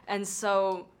 yes, and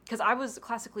so because I was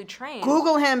classically trained.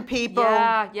 Google him, people.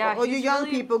 Yeah. Or you young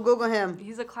really, people, Google him.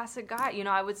 He's a classic guy. You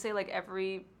know, I would say like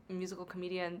every musical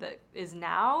comedian that is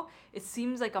now, it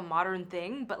seems like a modern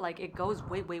thing, but like it goes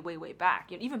way back.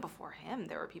 You know, even before him,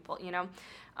 there were people. You know,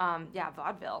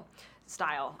 vaudeville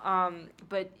style.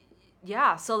 But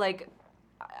yeah, so like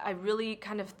I really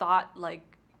kind of thought like,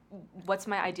 what's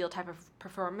my ideal type of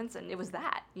performance? And it was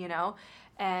that, you know.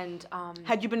 And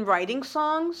had you been writing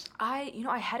songs? I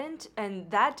hadn't,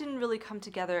 and that didn't really come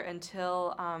together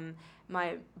until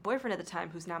my boyfriend at the time,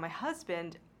 who's now my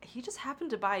husband, he just happened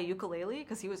to buy a ukulele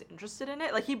because he was interested in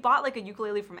it. Like, he bought like a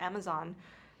ukulele from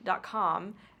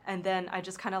Amazon.com, and then I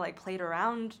just kind of like played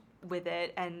around with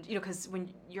it, and because when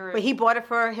you're But he bought it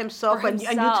for himself, for and you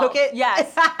himself. took it?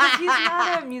 Yes, 'cause he's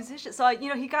not a musician, so he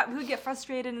would get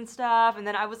frustrated and stuff, and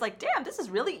then I was like, damn, this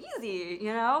is really easy,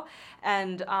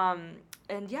 and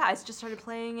yeah, I just started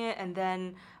playing it, and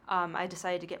then I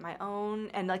decided to get my own.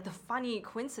 And like the funny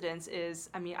coincidence is,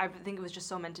 I think it was just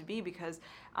so meant to be, because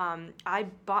I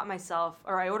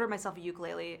ordered myself a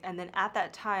ukulele, and then at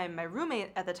that time, my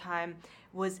roommate at the time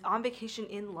was on vacation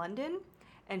in London,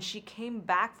 and she came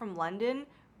back from London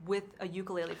with a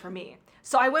ukulele for me.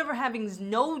 So I went from having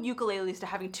no ukuleles to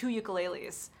having 2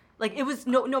 ukuleles. Like, it was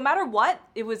no matter what,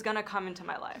 it was gonna come into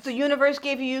my life. The universe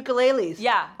gave you ukuleles.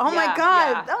 Yeah. Oh my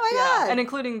God. Yeah, Oh my God. And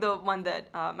including the one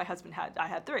that my husband had, I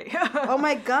had 3. Oh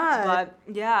my God. But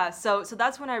yeah, so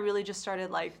that's when I really just started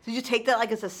like. Did you take that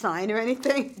like as a sign or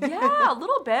anything? Yeah, a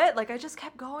little bit. Like, I just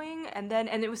kept going, and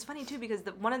it was funny too, because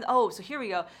so here we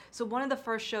go. So one of the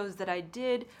first shows that I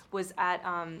did was at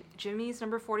Jimmy's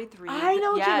number 43. I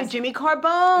know Yes. Jimmy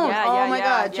Carbone. Yeah, oh yeah, my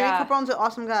yeah, God, Jimmy yeah. Carbone's an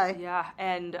awesome guy. Yeah,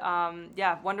 and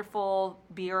wonderful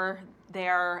beer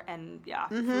there, and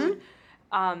food.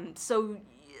 So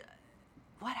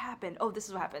what happened? Oh, this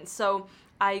is what happened. So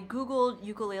I Googled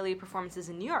ukulele performances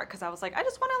in New York, because I was like, I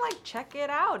just want to like check it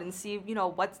out and see,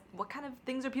 what kind of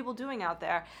things are people doing out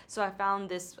there. So I found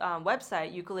this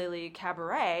website, Ukulele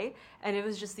Cabaret, and it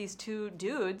was just these 2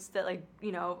 dudes that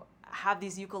have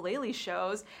these ukulele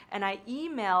shows, and I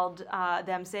emailed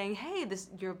them saying, hey,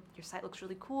 your site looks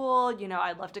really cool,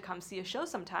 I'd love to come see a show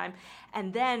sometime.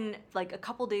 And then like a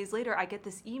couple days later, I get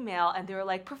this email, and they were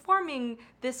like, performing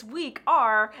this week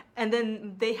are, and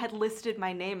then they had listed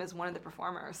my name as one of the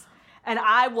performers. And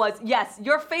I was, yes,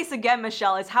 your face again,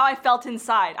 Michelle, is how I felt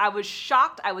inside. I was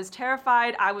shocked, I was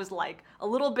terrified, I was like a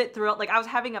little bit thrilled, like I was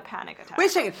having a panic attack. Wait a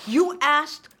second. You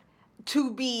asked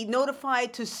to be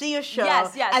notified to see a show,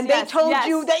 yes, and they told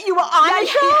you that you were on a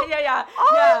show? Yeah.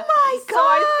 Oh my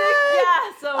God!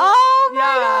 So I think, oh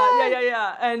my God!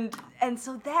 Yeah. And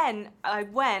so then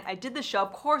I did the show.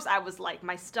 Of course, I was like,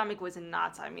 my stomach was in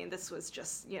knots. I mean, this was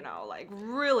just, like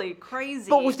really crazy.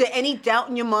 But was there any doubt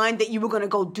in your mind that you were going to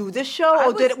go do this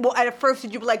show? At first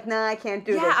did you be like, nah, I can't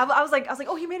do this? Yeah, I was like,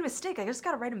 oh, he made a mistake. I just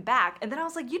got to write him back. And then I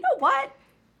was like, you know what?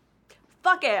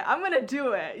 Fuck it, I'm gonna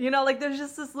do it. Like there's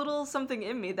just this little something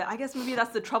in me that I guess maybe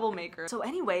that's the troublemaker. So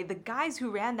anyway, the guys who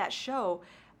ran that show,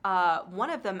 one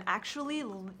of them actually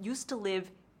used to live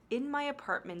in my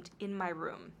apartment, in my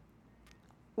room.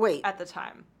 Wait. At the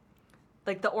time.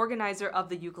 Like the organizer of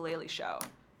the ukulele show.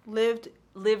 Lived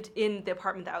in the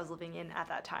apartment that I was living in at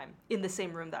that time, in the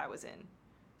same room that I was in,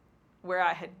 where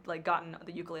I had like gotten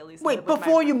the ukuleles. Wait,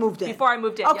 before you moved in? Before I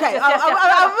moved in. Okay.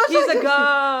 Yes. He's a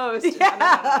ghost.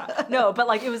 Yeah. No, but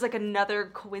like it was like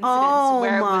another coincidence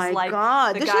where it was like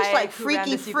God. the This guy is like who ran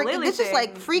this ukulele This is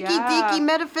like thing. freaky Yeah. deaky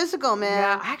metaphysical, man.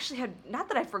 Yeah, I actually had, not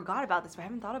that I forgot about this, but I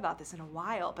haven't thought about this in a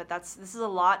while, but this is a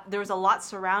lot, there was a lot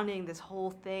surrounding this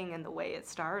whole thing and the way it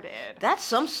started. That's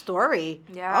some story.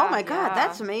 Yeah, Oh my God, yeah.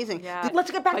 that's amazing. Yeah. Let's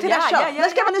get back But to that show.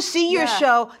 Let's get on to see your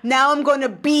show. Now I'm going to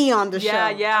be on the show.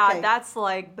 Yeah, Okay. that's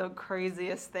like the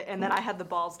craziest thing. And then I had the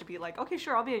balls to be like, okay,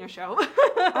 sure, I'll be on your show.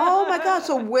 Oh my God.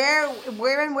 So where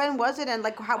and when was it, and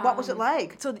like what was it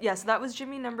like? So that was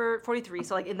Jimmy number 43.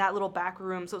 So like in that little back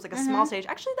room. So it was like a small stage.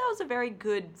 Actually, that was a very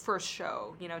good first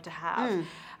show, to have.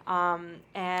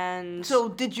 And So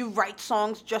did you write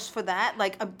songs just for that?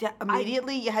 Like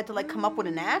immediately you had to like come up with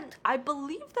an act? I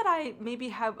believe that I maybe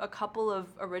have a couple of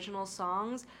original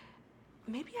songs.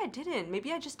 Maybe I didn't.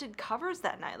 Maybe I just did covers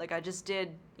that night. Like I just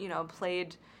did,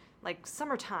 played like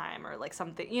Summertime or like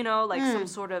something, like some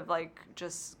sort of like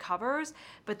just covers.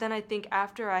 But then I think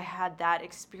after I had that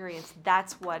experience,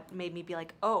 that's what made me be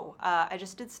like, oh, I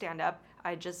just did stand up.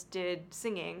 I just did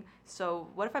singing. So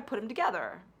what if I put them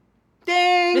together?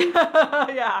 Ding!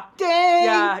 Yeah. Ding!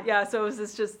 Yeah. So it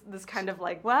was just this kind of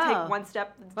like, take one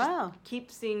step, just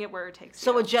keep seeing it where it takes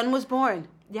So you. a Jen was born.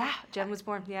 Yeah, Jen was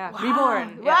born. Yeah, Wow.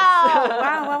 reborn. Wow,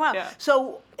 Yes. wow. Yeah.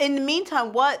 So in the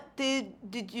meantime, what did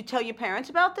you tell your parents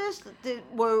about this?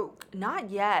 Not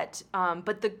yet.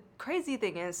 But the crazy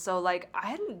thing is, so like I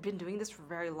hadn't been doing this for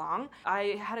very long.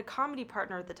 I had a comedy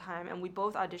partner at the time, and we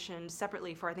both auditioned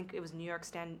separately for, I think it was New York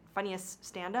Funniest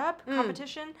Stand-Up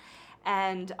competition.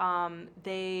 And I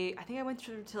think I went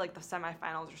through to like the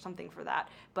semifinals or something for that.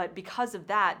 But because of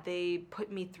that, they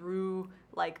put me through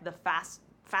like the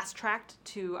fast-tracked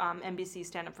to NBC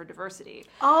Stand Up for Diversity.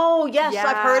 Oh, yes, Yeah,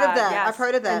 I've heard of that. yes. I've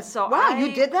heard of that. And so wow,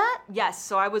 you did that? Yes,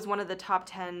 so I was one of the top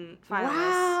 10 finalists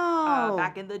Wow.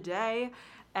 back in the day.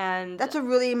 And That's a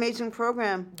really amazing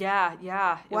program. yeah,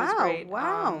 it was Wow, great.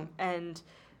 wow.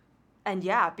 And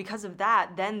yeah, because of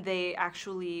that, then they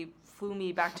actually flew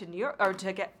me back to New York or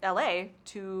to get LA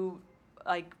to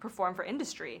like perform for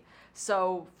industry.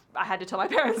 So I had to tell my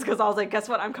parents because I was like, guess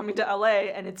what? I'm coming to LA,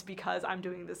 and it's because I'm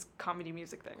doing this comedy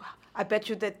music thing. I bet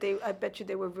you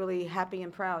they were really happy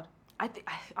and proud.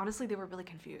 Honestly, they were really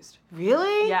confused.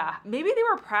 Really? Yeah, maybe they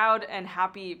were proud and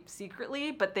happy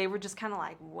secretly, but they were just kind of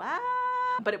like, what?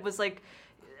 But it was like,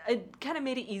 it kind of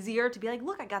made it easier to be like,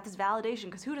 look, I got this validation,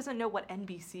 because who doesn't know what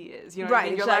NBC is? You know what I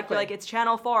mean? Exactly. You're like, it's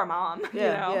Channel 4, Mom.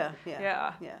 Yeah, you know?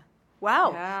 yeah.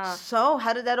 Wow. Yeah. So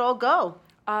how did that all go?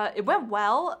 It went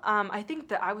well. I think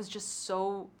that I was just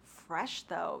so fresh,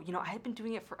 though. You know, I had been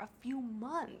doing it for a few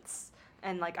months,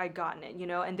 and like I'd gotten it, you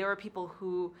know, and there were people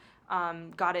who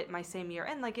got it my same year,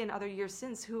 and like in other years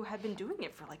since, who had been doing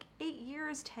it for like 8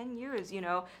 years, 10 years, you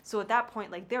know. So at that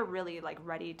point, like they're really like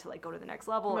ready to like go to the next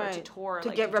level or to tour, to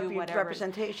like, get to do whatever.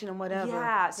 representation and whatever.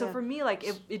 Yeah. So for me, like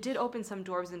it did open some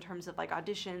doors in terms of like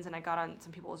auditions, and I got on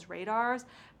some people's radars.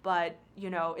 But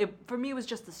you know, it for me was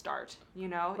just the start. You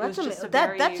know, Well, it was just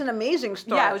that's an amazing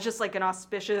start. Yeah, it was just like an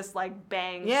auspicious like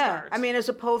bang start. I mean, as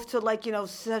opposed to like, you know,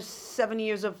 7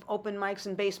 years of open mics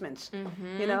and basements.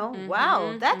 You know,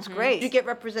 wow, that's great. Did you get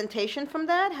representation from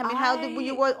that? I mean, how did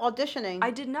you were auditioning?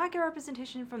 I did not get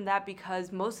representation from that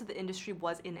because most of the industry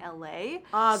was in LA.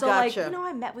 gotcha. So like, you know,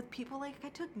 I met with people, like I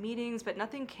took meetings, but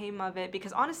nothing came of it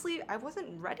because honestly, I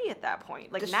wasn't ready at that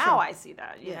point. Like That's now true. I see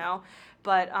that, you know,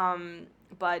 but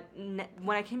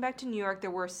when I came back to New York,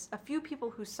 there were a few people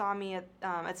who saw me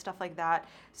at stuff like that.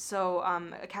 So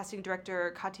a casting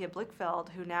director, Katja Blickfeld,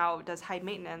 who now does High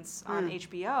Maintenance on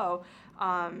HBO,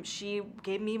 she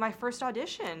gave me my first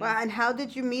audition. Wow, and how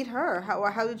did you meet her?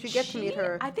 How did you get to meet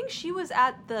her? I think she was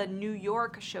at the New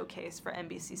York showcase for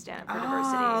NBC Stand Up for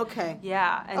Diversity. Oh, okay.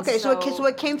 Yeah. And Okay, so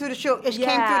it came through the show. It came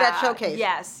through that showcase.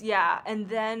 Yes, yeah, and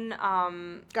then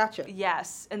Gotcha.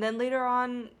 yes, and then later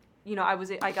on, you know,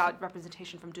 I got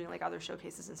representation from doing like other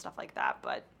showcases and stuff like that,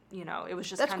 but you know, it was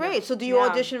just That's kind great. of, So do you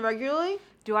audition regularly?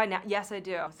 Do I now? Yes, I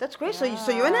do. That's great. Yeah.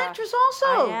 So you're an actress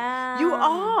also. I am. You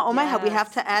are. Oh my God, we Yes.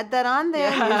 have to add that on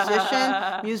there.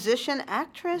 Yeah. Musician,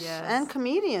 actress, Yes. and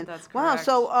comedian. That's Wow. correct.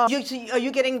 So, are you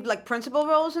getting like principal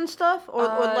roles and stuff, or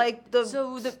like the?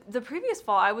 So the previous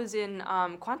fall, I was in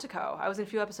Quantico. I was in a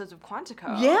few episodes of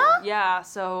Quantico. Yeah? Yeah.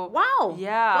 So. Wow.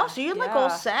 Yeah. Wow. So you're like all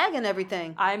SAG and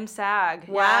everything. I'm SAG.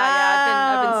 Wow.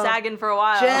 Yeah. I've been sagging for a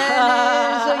while. Jen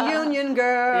is a union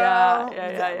girl.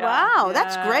 Yeah. Wow,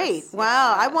 that's great.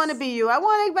 Wow, I want to be you. I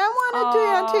want to do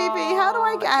you on TV. How do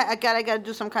I gotta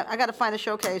do some kind. I gotta find a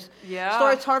showcase.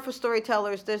 Yeah. It's hard for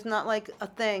storytellers. There's not like a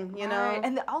thing, you know. Right.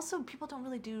 And also, people don't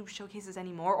really do showcases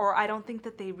anymore, or I don't think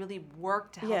that they really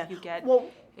work to help you get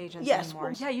agents anymore.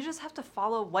 Well, yeah, you just have to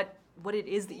follow what it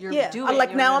is that you're doing.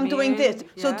 Like you know now what I'm I doing mean? this.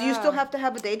 So do you still Yeah. have to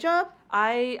have a day job?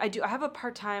 I do. I have a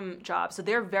part-time job, so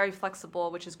they're very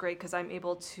flexible, which is great because I'm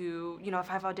able to, you know, if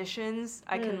I have auditions,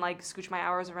 I can like scooch my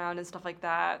hours around and stuff like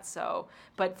that. So,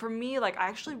 but for me, like I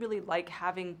actually really like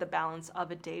having the balance of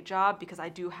a day job because I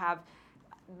do have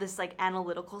this like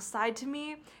analytical side to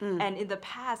me, and in the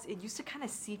past it used to kind of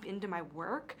seep into my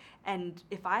work, and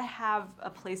if I have a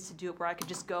place to do it where I could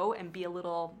just go and be a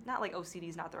little, not like OCD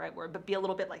is not the right word, but be a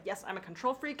little bit like, yes, I'm a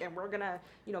control freak and we're gonna,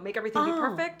 you know, make everything be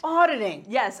perfect. Auditing.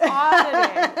 Yes,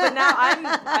 auditing. But now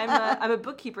I'm a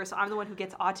bookkeeper, so I'm the one who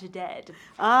gets audited.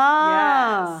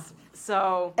 Yes.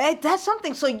 So Hey, that's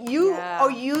something. So you Yeah.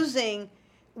 are using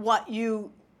what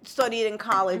you studied in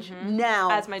college now,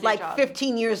 As my day like job.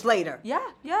 15 years later. yeah.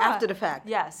 After the fact.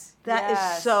 Yes. That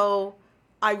yes. is so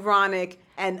ironic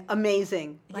and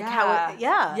amazing. Like how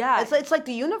Yeah. It's like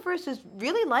the universe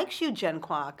really likes you, Jen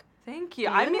Kwok. Thank you.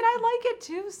 I mean, I like it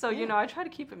too, so you know, I try to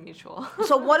keep it mutual.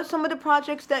 So what are some of the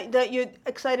projects that you're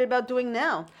excited about doing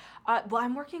now? Well,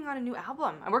 I'm working on a new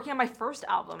album. I'm working on my first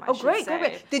album. I should Great.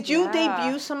 say. Did you Yeah.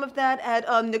 debut some of that at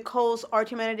Nicole's Art,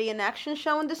 Humanity, and Action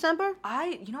show in December?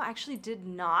 I actually did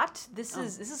not. This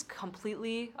is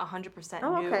completely 100%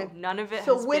 Oh, new. okay. None of it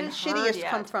So has where been did heard Shittiest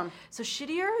yet. come from? So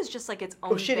Shittier is just like its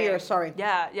own Shittier, thing. sorry.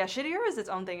 Yeah, Shittier is its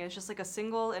own thing. It's just like a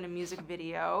single and a music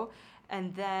video.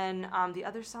 And then the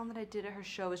other song that I did at her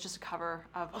show was just a cover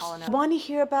of Hall & I want to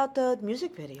hear about the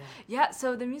music video. Yeah,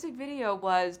 so the music video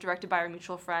was directed by our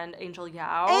mutual friend Angel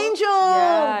Yao.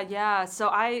 Angel! Yeah. So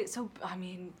I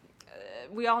mean,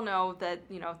 we all know that,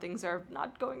 you know, things are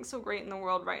not going so great in the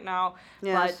world right now.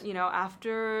 Yes. But, you know,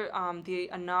 after the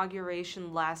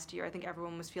inauguration last year, I think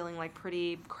everyone was feeling like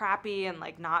pretty crappy and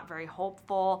like not very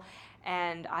hopeful.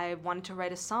 And I wanted to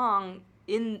write a song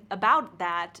about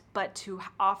that, but to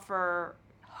offer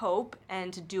hope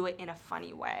and to do it in a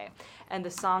funny way. And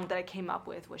the song that I came up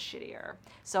with was Shittier.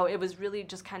 So it was really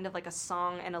just kind of like a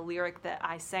song and a lyric that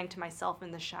I sang to myself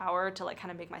in the shower to like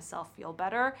kind of make myself feel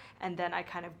better. And then I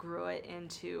kind of grew it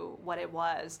into what it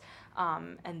was.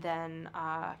 And then,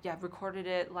 recorded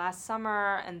it last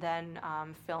summer and then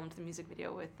filmed the music video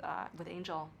with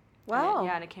Angel. Wow.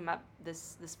 And it came up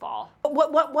this fall.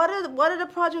 What are the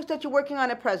projects that you're working on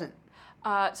at present?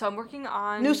 So I'm working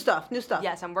on... New stuff.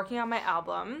 Yes, I'm working on my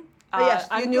album. Yes,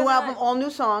 your new album, all new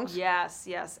songs. Yes.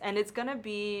 And it's going to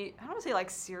be, I don't want to say like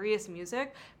serious music,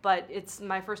 but it's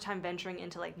my first time venturing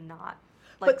into like not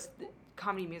like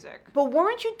comedy music. But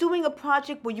weren't you doing a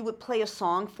project where you would play a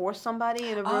song for somebody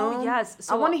in a room? Oh, yes.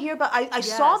 So I want to hear about I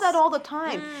saw that all the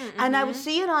time. And I would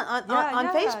see it on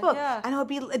Facebook. And I would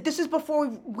be, this is before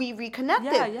we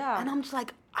reconnected. Yeah. And I'm just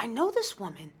like, I know this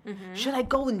woman. Should I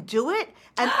go and do it?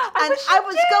 And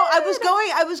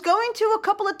I was going to a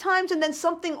couple of times, and then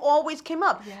something always came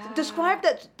up. Yeah. Describe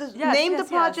that. Name the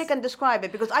project and describe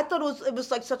it, because I thought it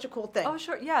was like such a cool thing. Oh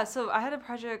sure, yeah. So I had a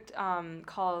project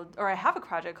I have a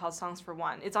project called Songs for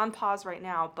One. It's on pause right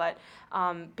now, but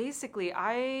basically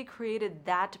I created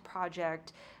that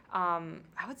project.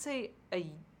 I would say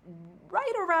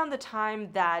right around the time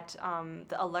that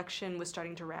the election was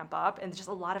starting to ramp up, and just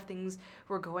a lot of things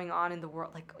were going on in the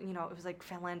world. Like, it was like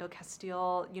Philando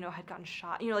Castile, had gotten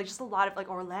shot. Like just a lot of, like,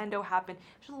 Orlando happened.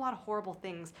 Just a lot of horrible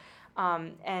things.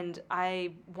 And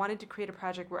I wanted to create a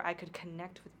project where I could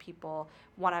connect with people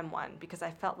one-on-one, because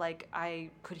I felt like I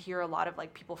could hear a lot of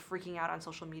like people freaking out on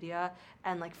social media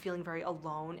and like feeling very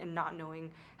alone and not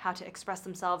knowing how to express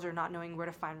themselves or not knowing where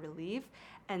to find relief.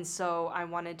 And so I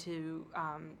wanted to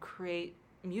create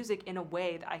music in a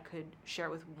way that I could share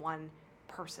with one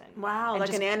person. Wow,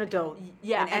 like an antidote.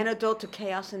 Yeah. An antidote to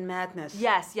chaos and madness.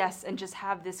 Yes. And just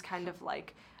have this kind of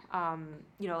like,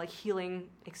 like healing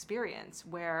experience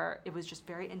where it was just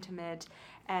very intimate.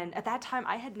 And at that time,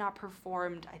 I had not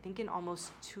performed, I think, in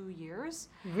almost 2 years.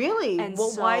 Really? And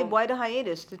well, why the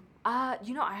hiatus? I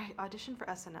auditioned for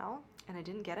SNL, and I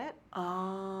didn't get it.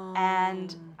 Oh.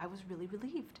 And I was really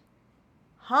relieved.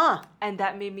 Huh. And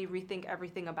that made me rethink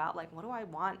everything about, like, what do I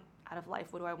want out of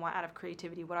life? What do I want out of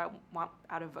creativity? What do I want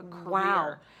out of a career?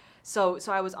 Wow. So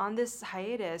I was on this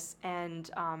hiatus, and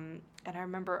I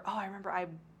remember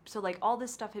so like all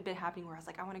this stuff had been happening where I was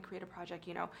like, I want to create a project,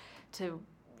 to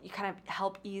kind of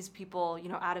help ease people,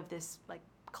 out of this like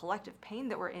collective pain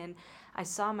that we're in. I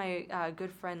saw my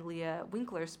good friend Leah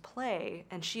Winkler's play,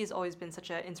 and she's always been such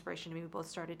an inspiration to me. We both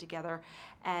started together,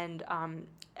 and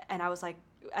I was like,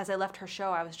 as I left her show,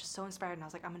 I was just so inspired, and I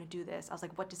was like, I'm going to do this. I was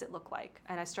like, what does it look like?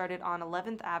 And I started on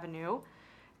 11th Avenue,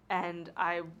 and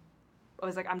I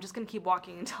was like, I'm just going to keep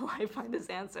walking until I find this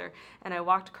answer. And I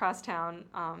walked across town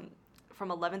from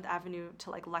 11th Avenue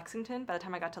to like Lexington. By the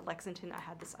time I got to Lexington, I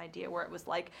had this idea where it was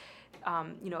like,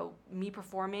 me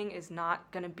performing is not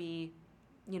going to be,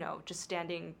 just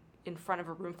standing in front of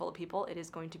a room full of people. It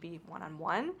is going to be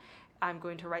one-on-one. I'm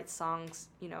going to write songs,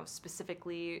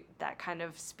 specifically that kind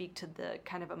of speak to the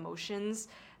kind of emotions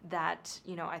that,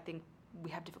 I think we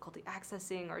have difficulty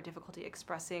accessing or difficulty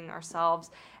expressing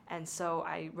ourselves. And so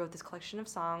I wrote this collection of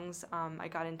songs. I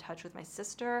got in touch with my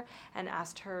sister and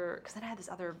asked her, because then I had this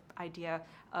other idea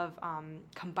of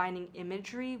combining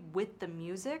imagery with the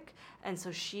music. And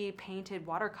so she painted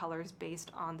watercolors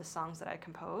based on the songs that I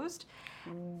composed.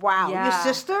 Wow. Yeah. Your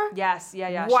sister? Yes.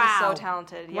 Yeah. Wow. She's so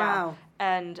talented. Yeah. Wow.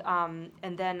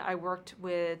 And then I worked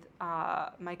with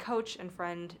my coach and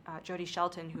friend, Jody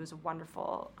Shelton, who's a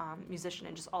wonderful musician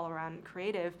and just all around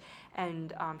creative.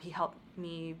 And he helped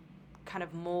me kind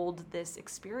of mold this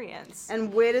experience.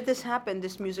 And where did this happen,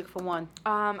 this Music for One?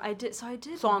 I did Song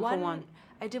for One.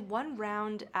 I did one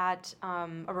round at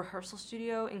a rehearsal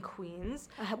studio in Queens.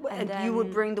 And then, you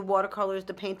would bring the watercolors,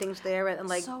 the paintings there, and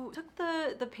like... So took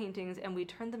the paintings and we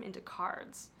turned them into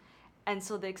cards. And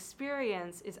so the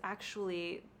experience is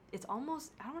actually, it's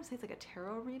almost, I don't want to say it's like a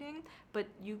tarot reading, but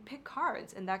you pick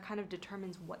cards and that kind of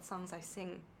determines what songs I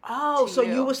sing. Oh, so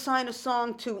you assign a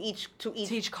song to each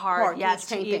card, yes,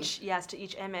 to each painting. to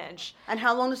each image. And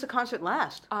how long does the concert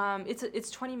last?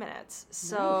 It's 20 minutes.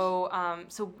 So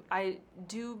so I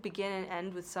do begin and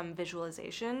end with some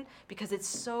visualization because it's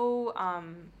so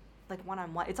like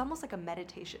one-on-one. It's almost like a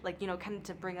meditation, like, kind of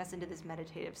to bring us into this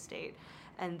meditative state.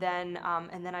 And then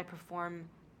I perform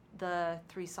the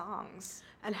 3 songs.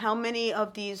 And how many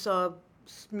of these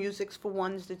Musics for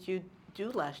Ones did you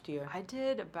do last year? I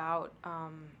did about, I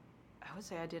would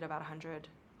say I did about 100.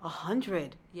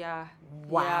 100? Yeah.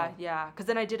 Wow. Yeah. Because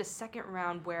then I did a second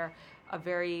round where a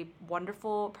very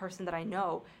wonderful person that I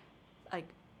know, like,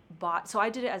 bought. So I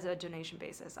did it as a donation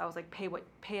basis. I was like,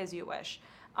 pay as you wish.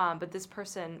 But this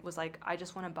person was like, I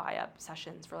just want to buy up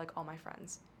sessions for like all my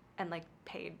friends, and like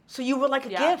paid. So you were like a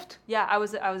gift. Yeah, I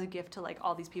was a gift to like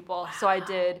all these people. Wow. So I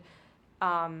did.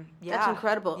 That's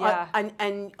incredible. Yeah.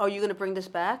 And are you going to bring this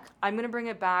back? I'm going to bring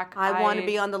it back. I want to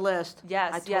be on the list.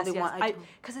 Yes, I totally want.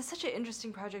 Because it's such an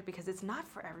interesting project because it's not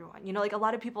for everyone. You know, like a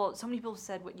lot of people, so many people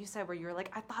said what you said where you're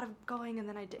like, I thought of going and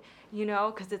then I did, you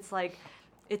know, because it's like,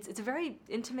 it's a very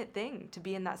intimate thing to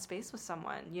be in that space with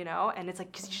someone, you know, and it's like,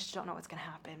 because you just don't know what's going to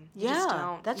happen. You just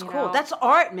don't, that's cool. know? That's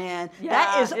art, man. Yeah,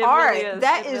 that is it art. really is.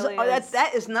 That It is, really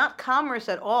that is not commerce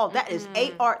at all. That is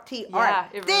A-R-T, art. Yeah,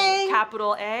 it really,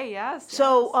 capital A, yes.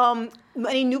 So,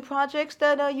 any new projects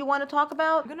that you want to talk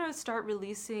about? I'm going to start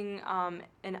releasing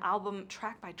an album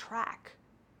track by track.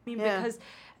 I mean, because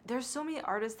there's so many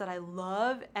artists that I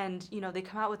love, and, you know, they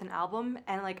come out with an album,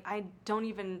 and, like, I don't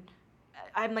even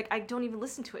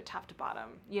listen to it top to bottom,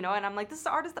 you know, and I'm like, this is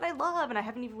an artist that I love, and I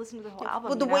haven't even listened to the whole album.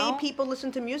 Well, the way people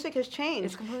listen to music has changed.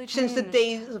 It's completely since the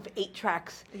changed. days of 8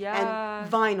 tracks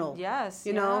and vinyl. Yes,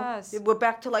 you know, we're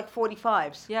back to like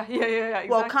 45s. Yeah, exactly.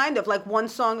 Well, kind of like one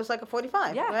song is like a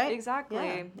 45. Yeah, right?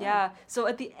 exactly. Yeah. So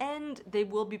at the end, they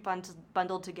will be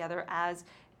bundled together as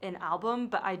an album,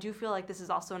 but I do feel like this is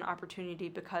also an opportunity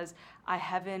because I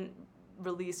haven't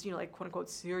released, you know, like quote unquote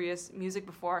serious music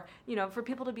before, you know, for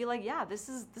people to be like, yeah, this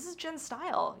is Jen's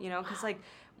style, you know, because like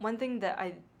one thing that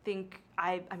I think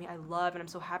I love and I'm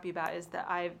so happy about is that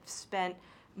I've spent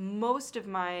most of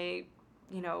my,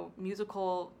 you know,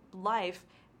 musical life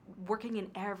working in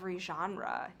every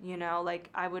genre, you know, like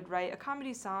I would write a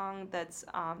comedy song that's,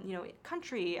 you know,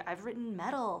 country, I've written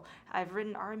metal, I've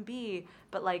written R&B,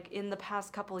 but like in the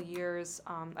past couple of years,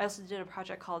 I also did a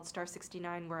project called Star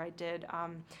 69 where I did,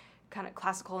 kind of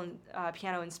classical and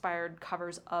piano inspired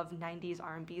covers of 90s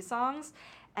R&B songs,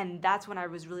 and that's when I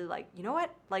was really like, you know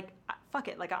what, like fuck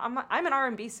it, like I'm an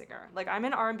R&B singer, like I'm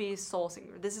an R&B soul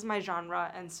singer, this is my genre,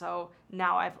 and so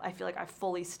now I feel like I've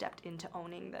fully stepped into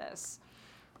owning this.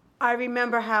 I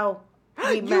remember how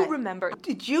we met. You remember.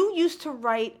 Did you used to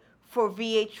write for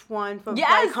VH1, for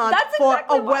yes, Viacom, that's for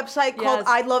exactly a website called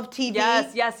I Love TV?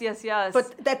 Yes.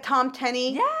 But that Tom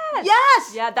Tenney? Yes.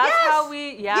 Yes. Yeah, that's how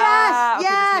we, Yes. Okay,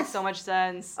 yes. this makes so much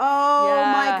sense. Oh,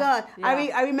 yeah. my God.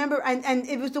 Yeah. I remember, and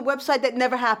it was the website that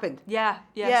never happened. Yes.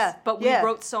 Yeah. But we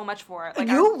wrote so much for it. Like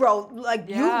you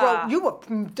were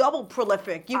double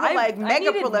prolific. You were like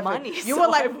mega prolific. Money, you so were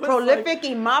like prolific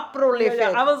y más prolific.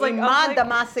 I was like,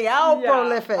 demasiado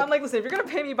prolific. I'm like, listen, if you're going to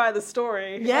pay me by the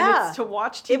story, and it's to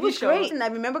watch TV shows. It was great. And I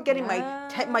remember getting my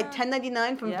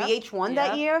 1099 from VH1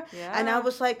 that year, and I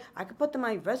was like, I could put them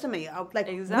on my resume.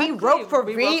 We wrote for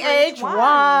VH1.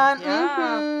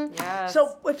 Yes.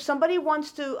 So if somebody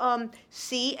wants to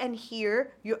see and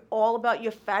hear all about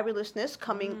your fabulousness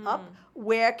coming up,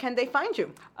 where can they find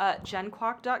you?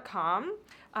 JenQuoc.com.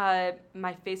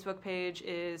 My Facebook page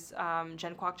is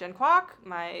JenQuoc.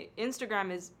 My Instagram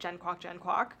is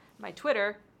JenQuoc. My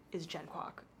Twitter is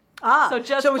JenQuoc. So it's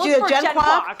either Jen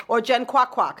Kwok or Jen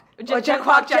Kwok. Or Jen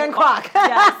Kwok.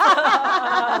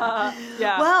 Yes.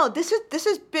 Yeah. Well, this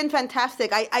has been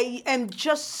fantastic. I am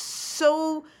just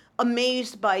so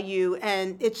amazed by you,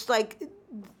 and it's like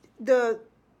the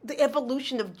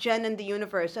evolution of Jen and the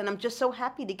universe, and I'm just so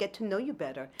happy to get to know you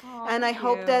better. Oh, and I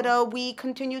hope that we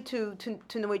continue to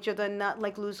know each other and not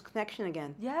like lose connection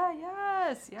again. Yeah.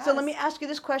 Yes. So let me ask you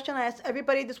this question. I ask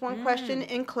everybody this one question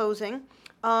in closing.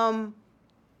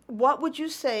 What would you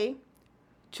say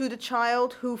to the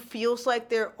child who feels like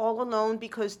they're all alone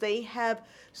because they have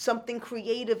something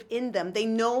creative in them? They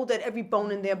know that every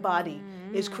bone in their body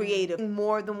is creative,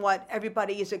 more than what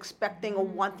everybody is expecting or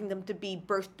wanting them to be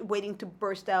waiting to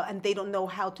burst out, and they don't know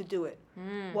how to do it.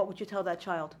 What would you tell that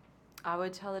child? I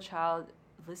would tell the child,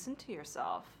 listen to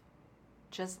yourself.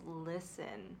 Just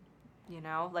listen. You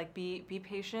know, like be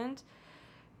patient.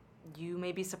 You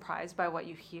may be surprised by what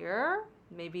you hear.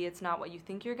 Maybe it's not what you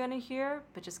think you're going to hear,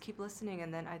 but just keep listening,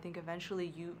 and then I think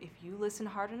eventually if you listen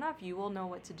hard enough, you will know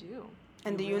what to do.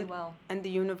 And the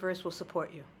universe will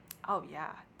support you. Oh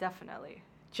yeah, definitely.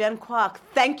 Jen Kwok,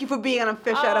 thank you for being on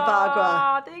Fish Out of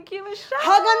Agua. Oh, thank you, Michelle.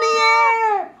 Hug on the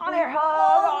air. On air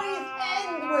hug. Always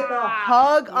end with a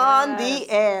hug on the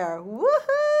air.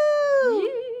 Woohoo!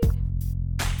 Yee.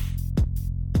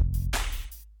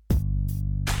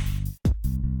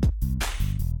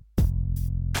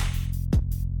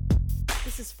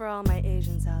 This is for all my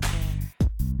Asians out there.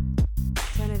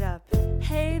 Turn it up.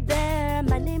 Hey there,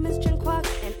 my name is Jen Kwok,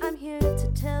 and I'm here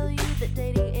to tell you that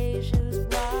dating Asians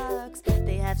rocks.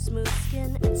 They have smooth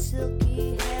skin and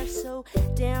silky hair, so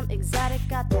damn exotic,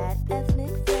 got that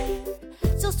ethnic flair.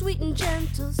 So sweet and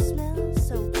gentle, smell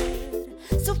so good.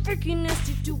 So freaky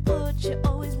nasty, do what you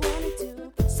always wanted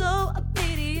to. So a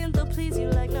lady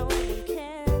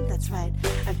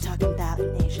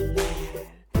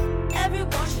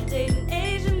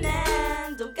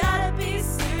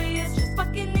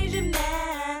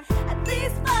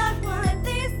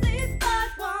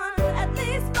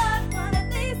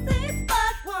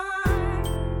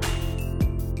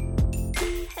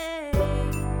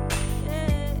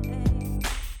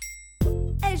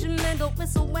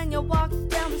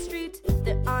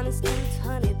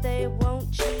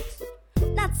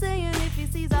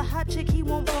sees a hot chick, he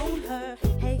won't own her.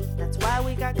 Hey, that's why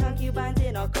we got concubines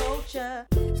in our culture.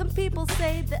 Some people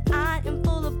say that I am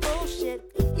full of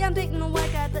bullshit. Yeah, I'm dating a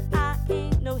white guy, but I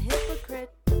ain't no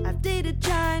hypocrite. I've dated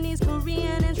Chinese,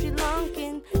 Korean, and Sri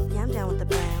Lankan. Yeah, I'm down with the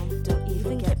brown, don't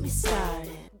even get me started.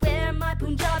 Where my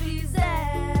Punjabis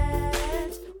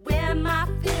at? Where my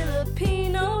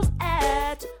Filipinos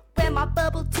at? Where my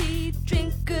bubble tea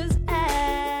drinkers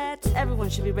at? Everyone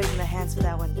should be raising their hands for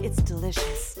that one, it's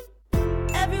delicious.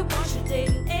 Everyone should date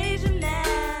an Asian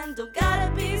man. Don't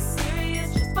gotta be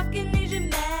serious, just fucking Asian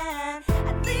man.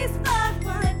 At least fuck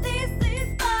one, at least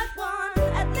fuck one.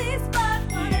 At least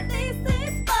fuck one, at least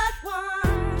fuck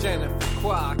one. Jennifer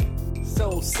Kwok,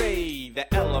 so say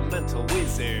the elemental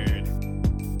wizard.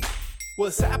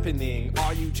 What's happening?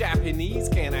 Are you Japanese?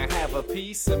 Can I have a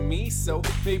piece of me? So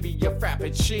maybe a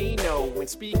frappuccino. When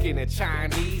speaking of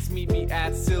Chinese, meet me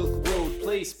at Silk Road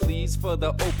Place, please, for the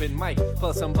open mic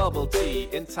plus some bubble tea.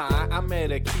 In Thai, I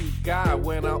met a cute guy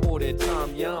when I ordered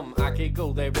Tom Yum. I could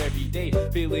go there every day,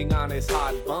 feeling on his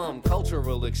hot bum.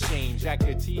 Cultural exchange, I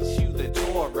could teach you the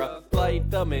Torah, light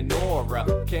the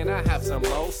menorah. Can I have some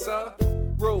mosa?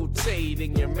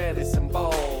 Rotating your medicine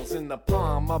balls in the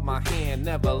palm of my hand,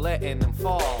 never letting them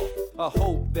fall. I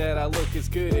hope that I look as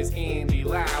good as Andy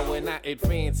Lau when I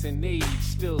advance in age,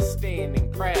 still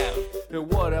standing proud.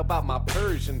 And what about my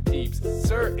Persian peeps?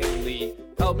 Certainly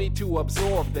help me to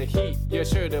absorb the heat. You're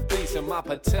sure to please some my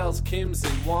Patels, Kims,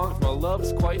 and Wongs. My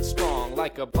love's quite strong,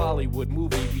 like a Bollywood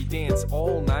movie. We dance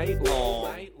all night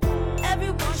long.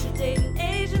 Everyone should date an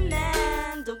Asian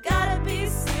man. Don't gotta be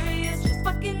serious, just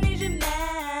fucking Asian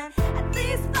man. At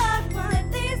least fuck one,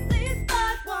 at least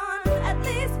fuck one. At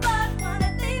least fuck one,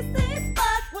 at least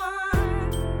fuck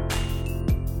one.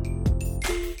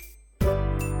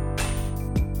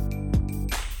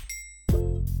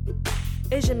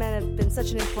 Asian men have been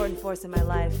such an important force in my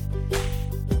life.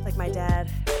 Like my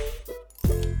dad.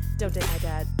 Don't date my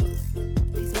dad.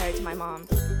 He's married to my mom.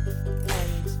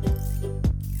 And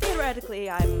theoretically,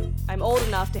 I'm old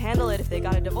enough to handle it if they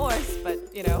got a divorce, but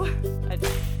you know, it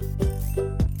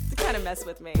kind of mess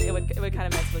with me. It would kind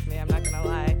of mess with me. I'm not gonna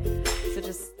lie. So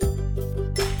just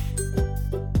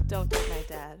don't date my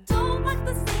dad. Don't like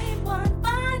the same one.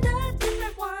 Find a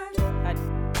different one.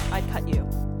 I'd cut you.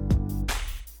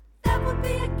 That would be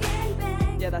a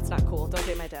gangbang. Yeah, that's not cool. Don't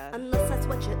date my dad. Unless that's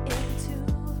what you're into.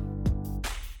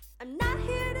 I'm not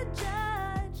here to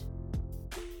judge.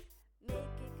 Make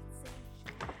it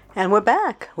consensual. And we're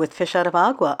back with Fish Out of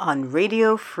Agua on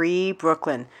Radio Free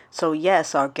Brooklyn. So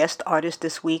yes, our guest artist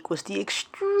this week was the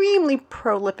extremely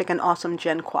prolific and awesome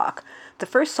Jen Kwok. The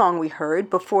first song we heard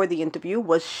before the interview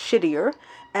was Shittier,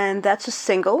 and that's a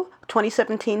single,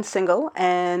 2017 single,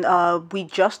 and we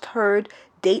just heard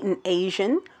Dayton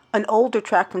Asian, an older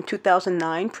track from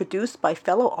 2009 produced by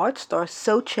fellow art star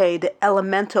Soche the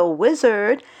Elemental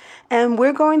Wizard. And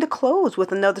we're going to close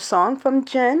with another song from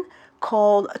Jen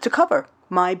called To Cover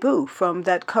My Boo from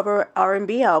that cover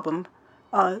R&B album,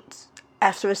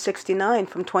 Asterisk 69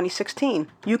 from 2016.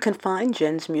 You can find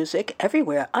Jen's music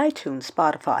everywhere: iTunes,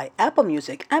 Spotify, Apple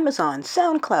Music, Amazon,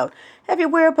 SoundCloud,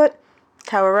 everywhere but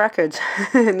Tower Records.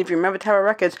 And if you remember Tower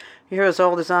Records, you're as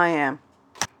old as I am.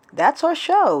 That's our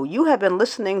show. You have been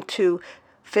listening to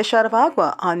Fish Out of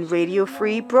Agua on Radio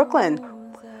Free Brooklyn.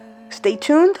 Stay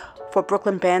tuned for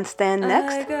Brooklyn Bandstand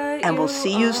next, and we'll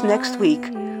see you next week.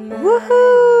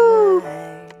 Woohoo!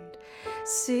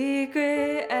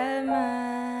 Secret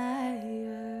admirer,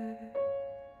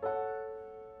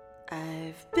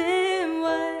 I've been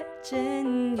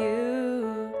watching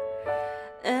you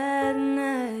at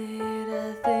night.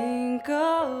 I think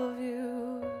of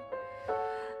you.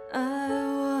 I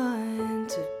want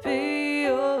to be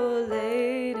your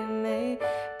lady, maybe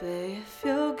if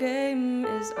your game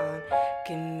is on,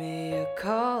 give me a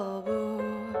call,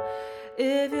 boo.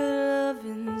 If your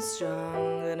loving's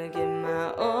strong, gonna give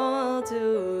my all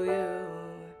to you.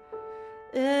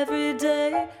 Every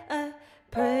day I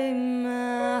pray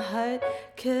my heart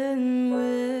can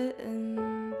win.